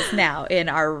it is now, in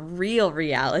our real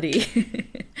reality,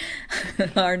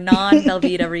 our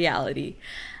non-Velveeta reality,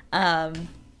 I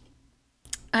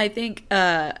think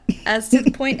as to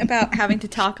the point about having to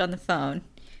talk on the phone,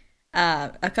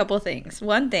 a couple things.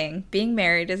 One thing, being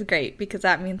married is great because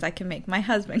that means I can make my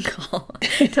husband call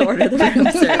to order the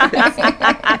room service.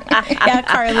 Yeah,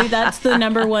 Carly, that's the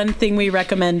number one thing we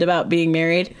recommend about being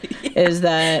married. is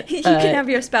that You can have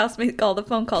your spouse make all the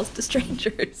phone calls to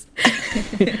strangers.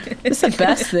 it's the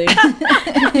best thing.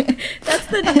 That's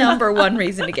the number one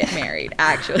reason to get married,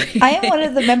 actually. I am one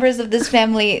of the members of this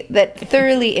family that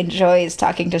thoroughly enjoys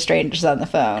talking to strangers on the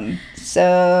phone.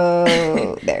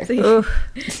 So there. Ooh.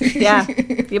 Yeah,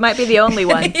 you might be the only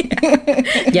one.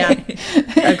 Yeah,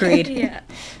 agreed. Yeah.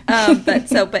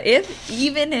 But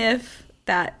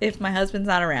if my husband's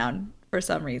not around for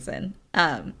some reason,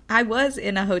 I was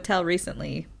in a hotel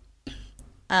recently.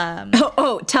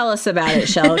 Tell us about it,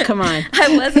 Shell. Come on.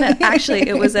 I wasn't actually.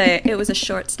 It was a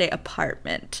short stay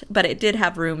apartment, but it did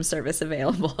have room service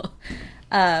available,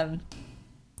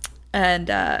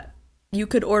 and you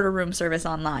could order room service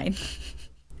online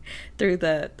through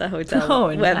the hotel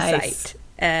website, nice.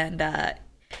 and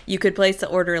you could place the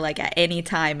order like at any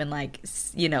time and like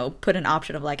put an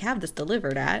option of like have this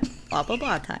delivered at blah blah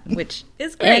blah time, which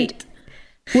is great. And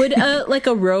would like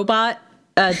a robot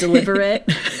deliver it?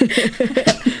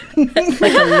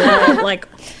 Like a little, like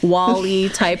Wall-E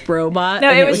type robot?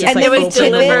 No, it was just, and like, it was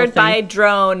open the whole delivered thing? by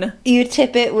drone. You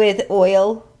tip it with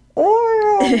oil.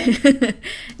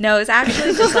 No, it's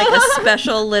actually just like a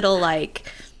special little like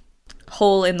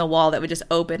hole in the wall that would just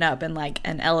open up, and like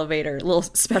an elevator, little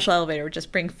special elevator would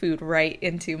just bring food right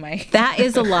into my. That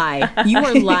is a lie. You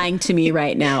are lying to me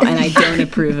right now, and I don't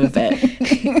approve of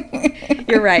it.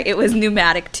 You're right. It was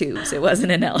pneumatic tubes. It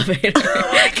wasn't an elevator.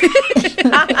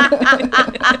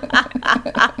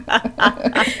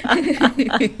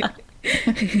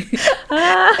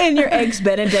 And your eggs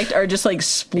Benedict are just like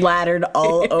splattered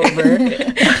all over.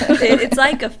 It's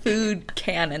like a food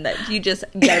cannon that you just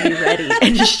gotta be ready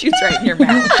and just shoots right in your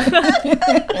mouth.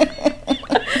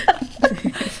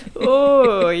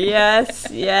 Oh, yes.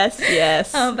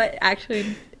 But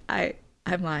actually,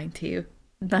 I'm lying to you.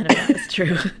 None of that is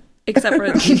true, except for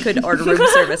you could order room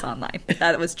service online.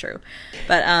 That was true,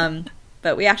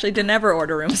 but we actually did never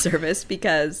order room service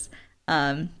because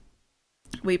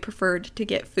we preferred to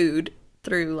get food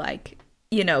through like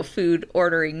food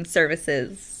ordering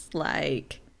services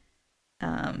like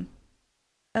I've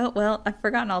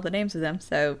forgotten all the names of them,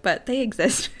 but they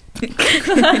exist.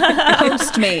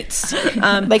 Postmates,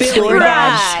 Like Billy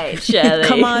Dash, Right, Shelley.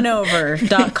 come on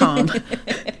over.com.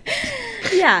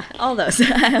 Yeah, all those.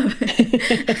 And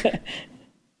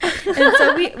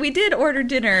so we did order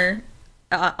dinner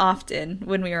often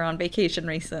when we were on vacation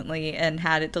recently and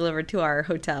had it delivered to our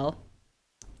hotel.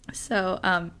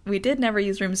 So we did never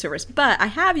use room service, but I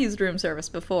have used room service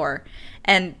before.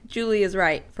 And Julie is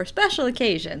right. For special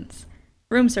occasions,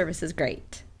 room service is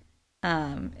great.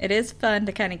 It is fun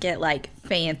to kind of get like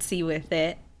fancy with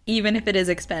it, even if it is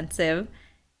expensive.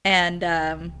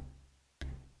 And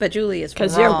but Julie is wrong.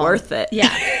 Because you're worth it. Yeah,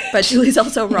 but Julie's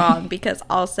also wrong because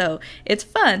also it's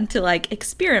fun to like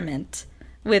experiment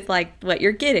with like what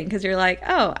you're getting, because you're like,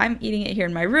 oh, I'm eating it here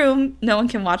in my room. No one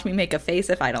can watch me make a face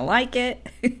if I don't like it,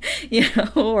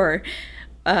 or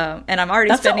and I'm already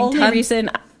That's the spending only tons.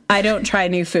 reason I don't try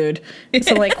new food.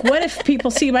 So like, what if people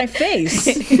see my face?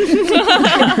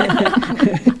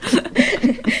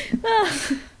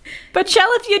 But Shell,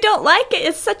 if you don't like it,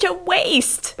 it's such a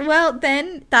waste. Well,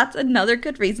 then that's another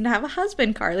good reason to have a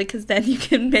husband, Carly, because then you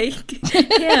can make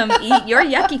him eat your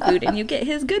yucky food and you get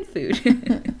his good food.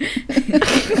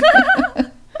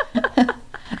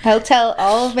 I'll tell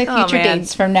all of my future man.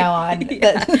 dates from now on.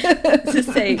 To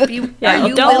say, are you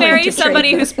Don't willing marry to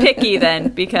somebody trade? who's picky then,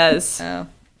 because Oh.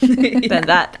 then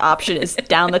that option is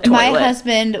down the toilet. My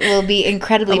husband will be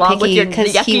incredibly Along with picky your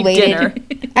because he yucky waited.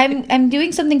 dinner. I'm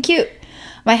doing something cute.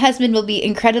 My husband will be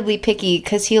incredibly picky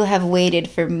because he'll have waited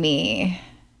for me.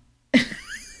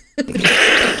 You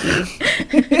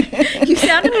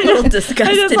sounded a little disgusted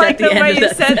I just like at the, the end way of you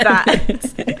that said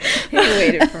sentence. that. He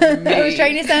waited for me. I was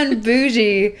trying to sound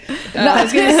bougie. I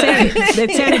was gonna say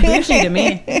it sounded bougie to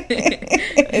me.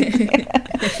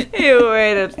 You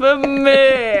waited for me.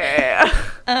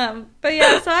 But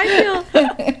yeah, so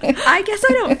I guess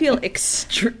I don't feel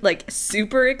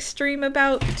super extreme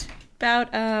about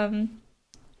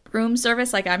room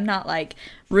service. Like, I'm not like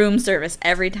room service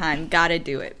every time, gotta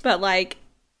do it. But like,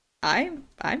 I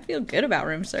feel good about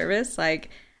room service. Like,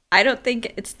 I don't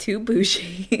think it's too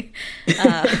bougie.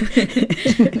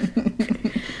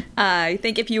 I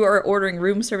think if you are ordering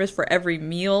room service for every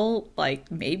meal, like,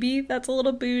 maybe that's a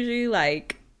little bougie.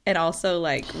 Like, and also,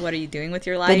 like, what are you doing with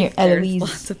your life? you're There's Eloise.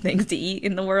 lots of things to eat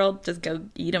in the world. Just go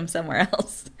eat them somewhere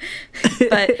else.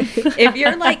 But if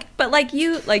you're like,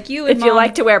 you and If you Mom-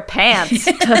 like to wear pants.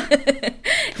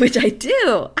 which I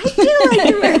do like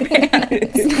to wear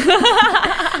pants.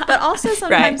 But also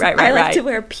sometimes Right, I like to right.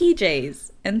 wear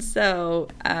PJs, and so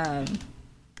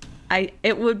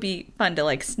it would be fun to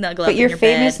like snuggle up But in you're your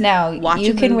famous bed, now. watch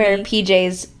You a can wear movie.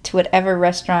 PJs to whatever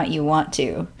restaurant you want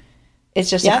to. It's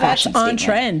just a Yeah, that's fashion on statement.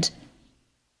 trend.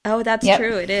 Oh, that's Yep.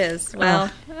 true. It is. Well,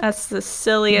 That's the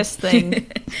silliest thing.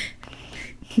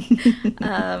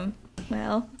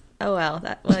 well, oh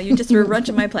well. You just were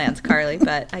runching my plans, Carly.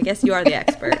 But I guess you are the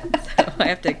expert, so I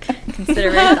have to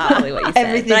consider very thoughtfully what you said.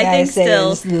 Everything but I I think say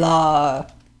still, is law.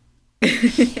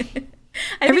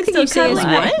 Everything you said is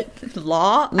what?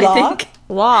 Law. Law? I think.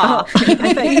 Law.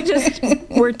 I thought you just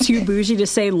were too bougie to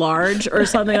say large or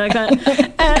something like that.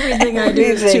 Everything I do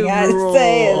is too Everything I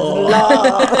say is rural.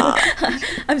 law.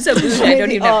 I'm so bougie. I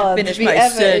don't even have to finish Be my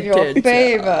ever in your sentence.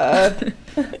 favor.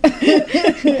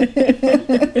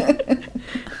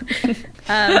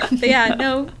 But yeah,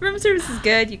 no, room service is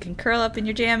good. You can curl up in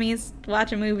your jammies,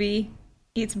 watch a movie,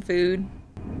 eat some food.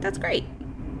 That's great.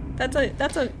 That's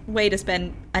a way to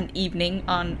spend an evening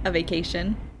on a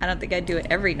vacation. I don't think I'd do it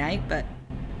every night, but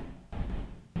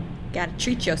gotta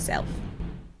treat yourself.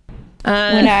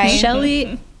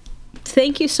 Shelley,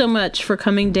 thank you so much for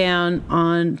coming down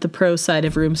on the pro side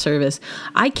of room service.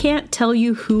 I can't tell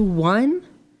you who won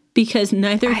because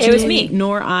neither It was Jay me.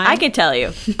 nor I. I can tell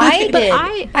you. I But did.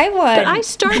 I won. But I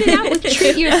started out with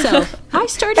treat yourself. I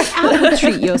started out with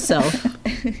treat yourself.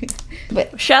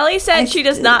 But Shelley said she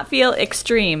does not feel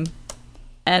extreme.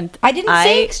 And I didn't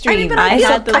say extreme. I mean, but I I feel,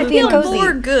 had the I feel cozy.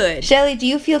 more good. Shelly, do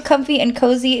you feel comfy and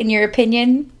cozy in your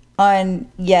opinion on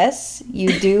yes,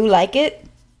 you do like it?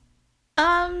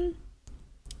 I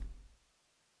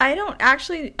don't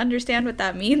actually understand what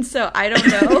that means, so I don't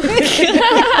know.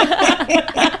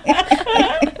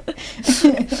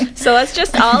 so let's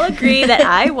just all agree that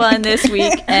I won this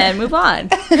week and move on.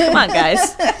 Come on,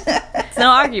 guys. It's no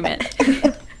argument.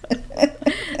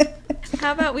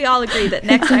 How about we all agree that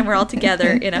next time we're all together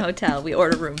in a hotel, we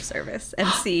order room service and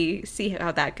see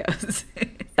how that goes.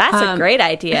 That's a great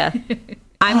idea.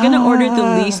 I'm gonna order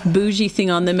the least bougie thing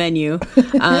on the menu.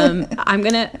 I'm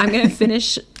gonna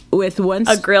finish with one.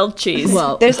 A grilled cheese.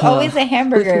 Well, There's always a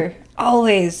hamburger.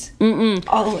 Always.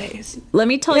 Always. let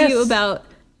me tell Yes. you about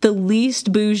the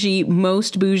least bougie,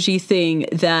 most bougie thing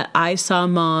that I saw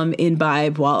Mom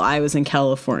imbibe while I was in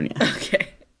California. Okay.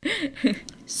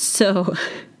 So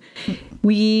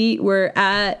we were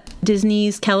at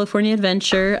Disney's California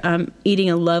Adventure, eating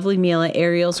a lovely meal at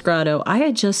Ariel's Grotto. I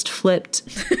had just flipped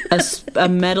a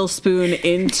metal spoon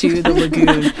into the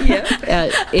lagoon.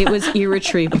 It was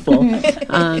irretrievable.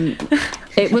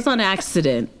 It was on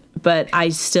accident, but I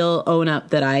still own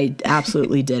up that I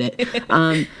absolutely did it.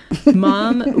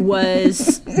 Mom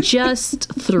was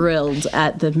just thrilled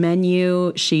at the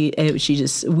menu. She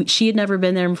had never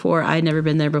been there before. I had never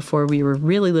been there before. We were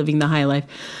really living the high life.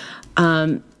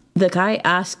 The guy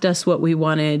asked us what we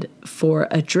wanted for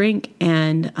a drink,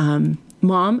 and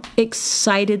Mom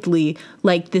excitedly,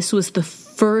 like this was the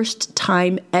first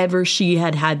time ever she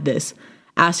had this,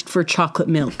 asked for chocolate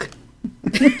milk.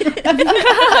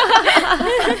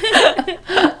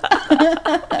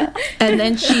 and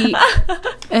then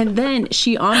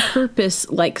she on purpose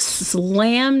like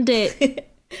slammed it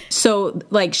so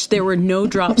like there were no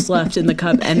drops left in the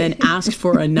cup, and then asked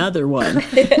for another one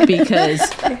because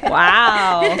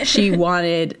Wow. she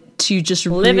wanted to just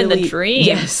Living the really, dream.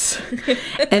 Yes.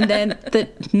 And then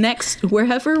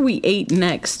wherever we ate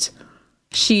next,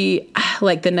 she,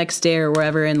 like the next day or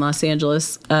wherever in Los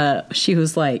Angeles, she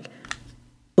was like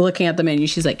looking at the menu.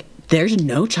 She's like, "There's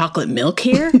no chocolate milk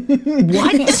here?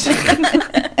 What?"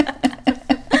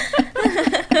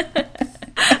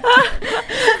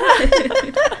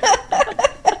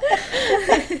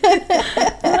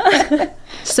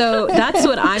 So that's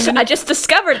what I'm gonna I just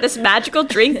discovered this magical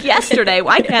drink yesterday.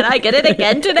 Why can't I get it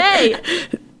again today?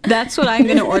 That's what I'm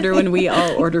going to order when we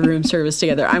all order room service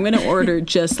together. I'm going to order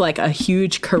just like a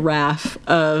huge carafe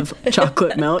of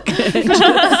chocolate milk and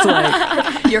just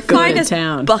like Your go to finest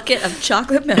town. bucket of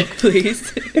chocolate milk,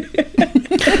 please.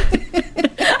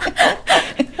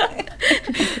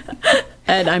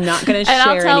 And I'm not going to And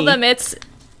share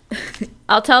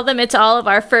I'll tell them it's all of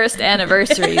our first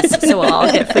anniversaries, so we'll all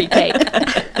get free cake.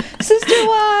 Sister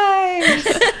wives.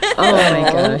 Oh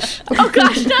my gosh. Oh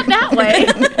gosh, not that way.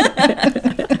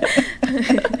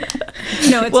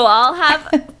 No, it's We'll all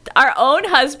have our own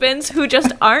husbands who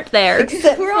just aren't there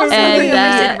We're all And, celebrating our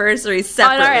uh, anniversaries on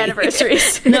separately. our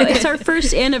anniversaries. no, it's our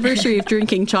first anniversary of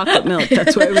drinking chocolate milk.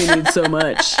 That's why we need so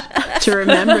much to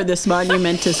remember this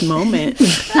monumentous moment.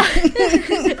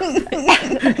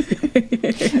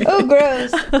 Oh,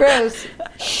 gross. Gross.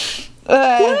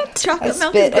 Chocolate I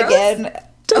milk is spit gross? again.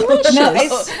 Delicious. No, I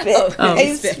spit.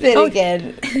 I spit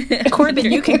again.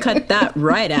 Corbin, you can cut that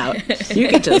right out. You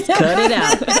can just cut it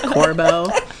out, Corbo.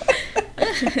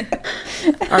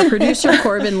 Our producer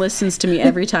Corbin listens to me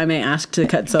every time I ask to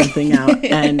cut something out,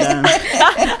 and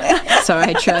so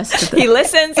I trust that He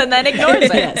listens and then ignores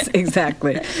it. yes,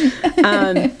 exactly.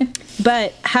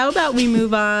 But how about we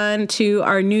move on to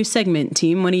our new segment,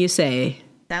 team? What do you say?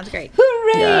 Sounds great.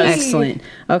 Hooray! Excellent.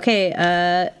 Okay,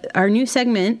 our new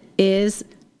segment is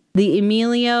the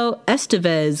Emilio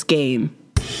Estevez game.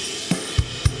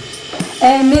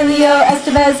 Emilio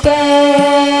Estevez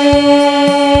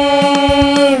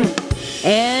game!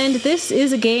 And this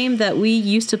is a game that we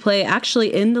used to play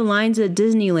actually in the lines at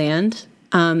Disneyland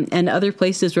and other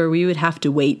places where we would have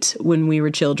to wait when we were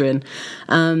children.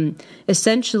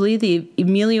 Essentially, the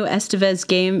Emilio Estevez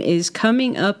game is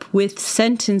coming up with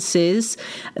sentences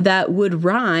that would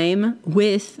rhyme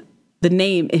with the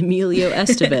name Emilio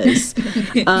Estevez.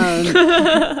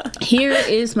 Here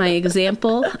is my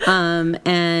example,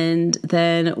 and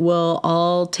then we'll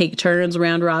all take turns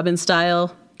round robin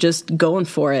style, just going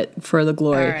for it for the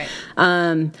glory.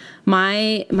 All right.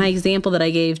 My example that I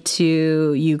gave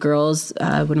to you girls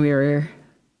when we were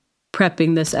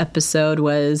prepping this episode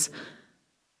was,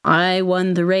 I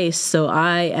won the race, so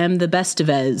I am the best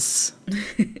of Ez.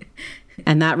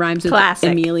 And that rhymes with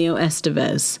Classic. Emilio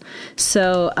Estevez.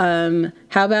 So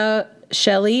how about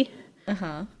Shelly?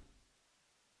 Uh-huh.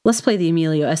 Let's play the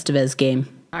Emilio Estevez game.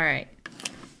 All right.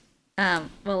 Well,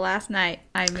 last night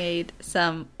I made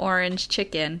some orange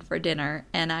chicken for dinner,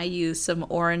 and I used some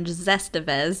orange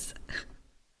Zestivez.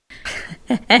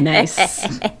 Nice.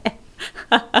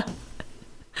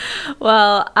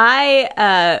 Well,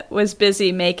 I was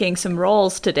busy making some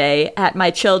rolls today at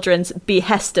my children's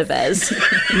Behestivez.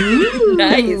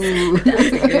 Nice.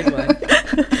 That's a good one.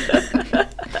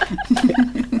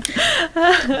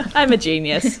 I'm a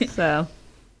genius, so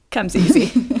comes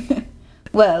easy.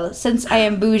 Well, since I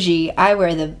am bougie, I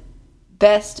wear the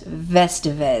best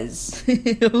Vestivez.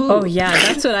 Oh, yeah,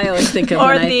 that's what I always think of Or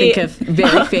when I the- think of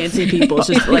very fancy people. It's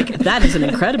just like, that is an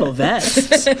incredible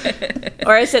vest.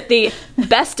 Or is it the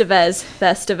Bestivez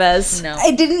Festivez? No.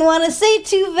 I didn't want to say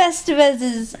two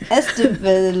Vestivezes.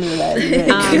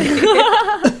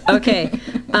 Okay.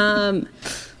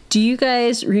 Do you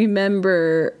guys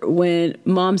remember when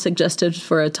Mom suggested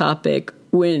for a topic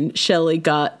when Shelly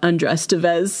got undressed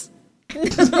Vez?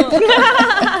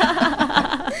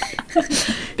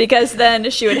 Because then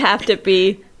she would have to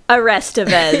be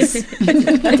Arrestivez.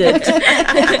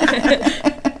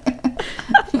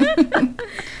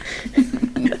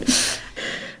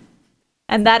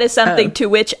 And that is something to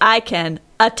which I can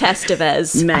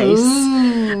attestivez.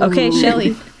 Nice. Okay,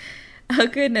 Shelly. Oh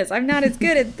goodness, I'm not as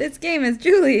good at this game as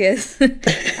Julie is.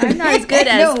 I'm not as good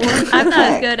as No, we're I'm not as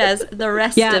correct. good as the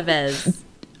rest Yeah. of us.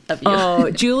 Of you. Oh,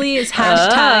 Julie is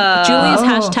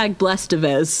hashtag blessed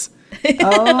Vez.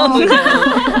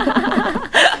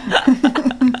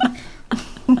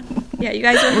 Yeah, you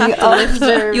guys will have to lift.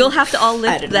 You'll have to all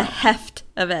lift the heft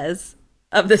of Ez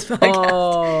of this podcast.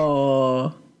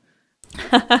 Oh.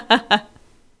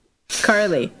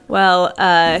 Carly. Well,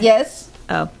 Yes.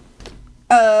 oh.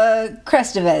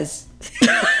 Crestivez.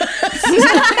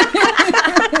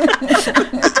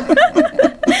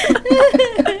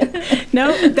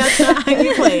 No, that's not how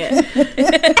you play it.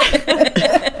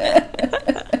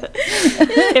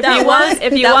 If you want that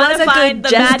to was a find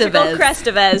good the magical Gestivez.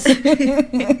 Crestivez,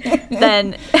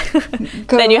 then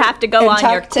you have to go and on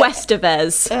talk your to-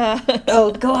 Questivez.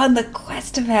 Oh, go on the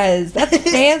Questivez. That's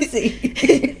fancy.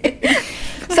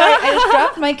 Sorry, I just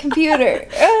dropped my computer.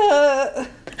 Oh,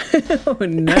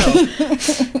 no.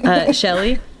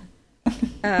 Shelly?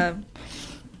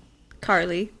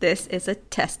 Carly, this is a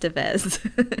test of Ez.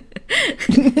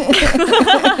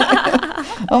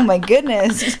 Oh my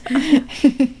goodness.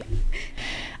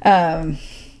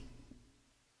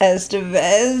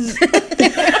 Estevez.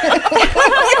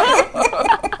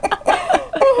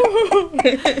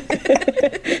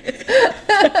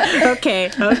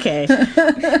 Okay.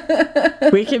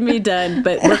 We can be done,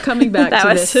 but we're coming back That to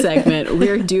was- this segment.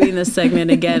 We're doing this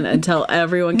segment again until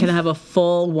everyone can have a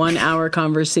full 1 hour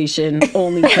conversation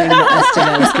only playing the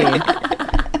Estevez game.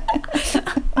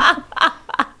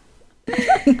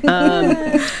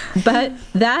 But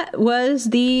that was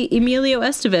the Emilio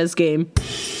Estevez game.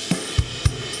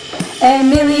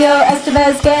 Emilio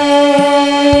Estevez game.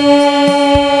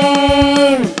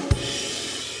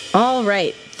 All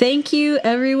right. Thank you,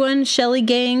 everyone, Shelly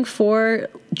Gang, for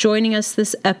joining us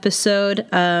this episode.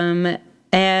 And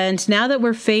now that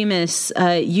we're famous,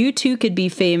 you too could be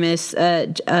famous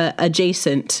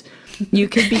adjacent. You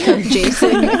could become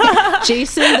Jason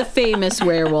the famous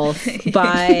werewolf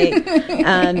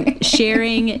by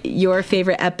sharing your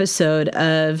favorite episode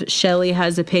of Shelley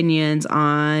Has Opinions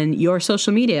on your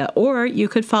social media. Or you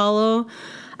could follow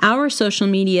our social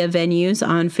media venues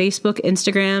on Facebook,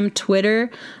 Instagram, Twitter.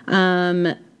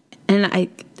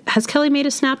 Has Kelly made a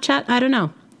Snapchat? I don't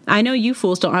know. I know you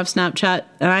fools don't have Snapchat.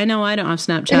 I know I don't have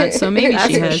Snapchat, so maybe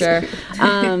she has. Sure.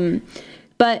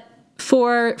 But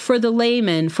for the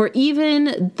layman, for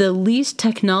even the least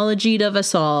technologied of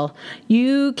us all,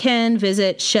 you can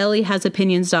visit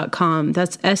ShelleyHasOpinions.com.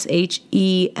 That's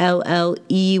SHELLEY,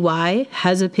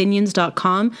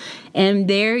 hasopinions.com. And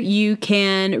there you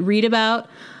can read about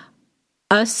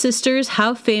us sisters,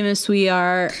 how famous we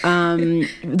are.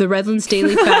 The Redlands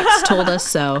Daily Facts told us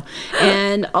so.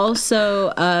 And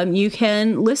also, you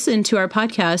can listen to our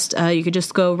podcast. You could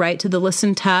just go right to the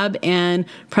listen tab and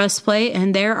press play,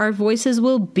 and there our voices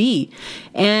will be.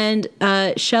 And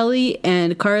Shelley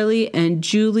and Carly and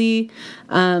Julie,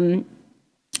 I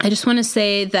just want to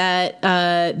say that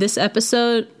this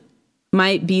episode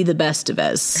might be the best of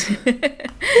us.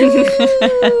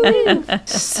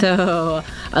 So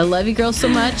I love you girls so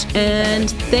much,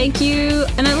 and thank you,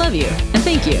 and I love you, and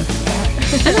thank you.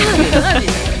 And I love you.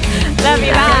 Love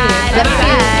you. Bye. Love you.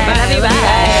 Bye. Love you.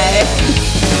 Bye.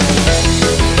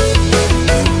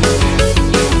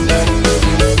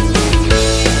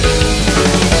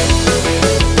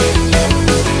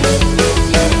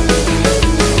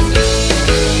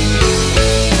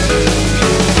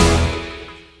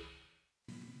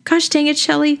 Gosh dang it,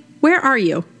 Shelley, where are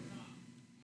you?